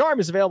 Greg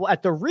Ducharme is available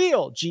at The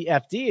Real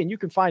GFD, and you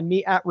can find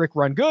me at Rick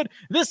Run Good.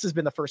 This has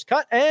been The First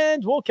Cut,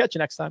 and we'll catch you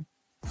next time.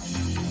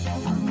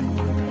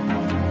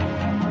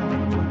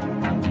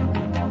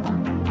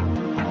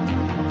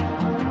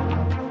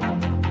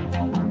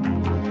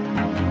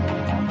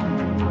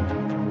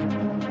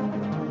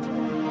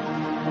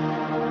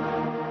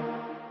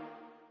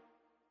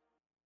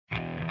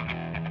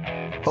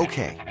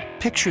 Okay,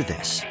 picture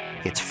this.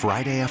 It's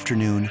Friday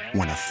afternoon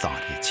when a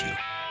thought hits you.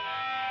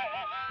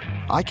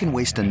 I can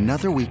waste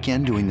another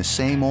weekend doing the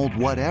same old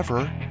whatever,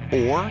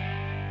 or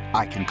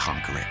I can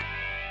conquer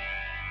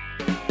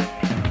it.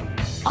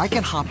 I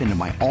can hop into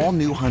my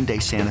all-new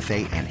Hyundai Santa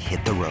Fe and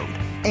hit the road.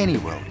 Any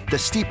road. The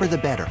steeper, the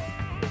better.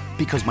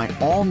 Because my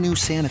all-new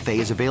Santa Fe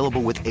is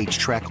available with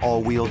H-Track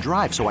all-wheel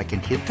drive, so I can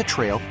hit the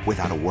trail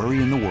without a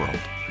worry in the world.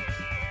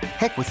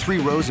 Heck, with 3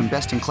 rows and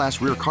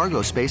best-in-class rear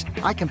cargo space,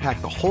 I can pack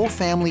the whole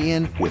family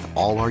in with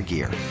all our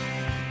gear.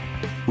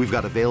 We've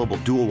got available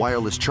dual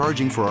wireless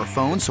charging for our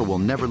phones, so we'll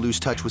never lose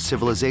touch with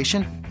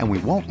civilization, and we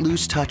won't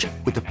lose touch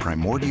with the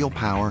primordial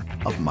power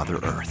of Mother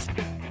Earth.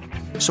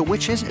 So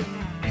which is it?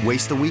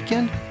 Waste the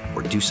weekend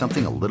or do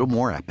something a little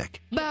more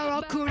epic?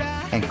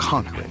 And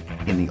conquer it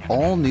in the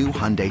all-new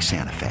Hyundai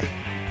Santa Fe.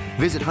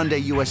 Visit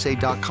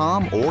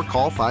HyundaiUSA.com or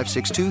call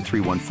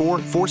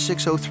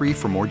 562-314-4603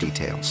 for more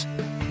details.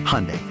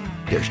 Hyundai.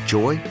 There's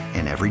joy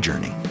in every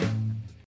journey.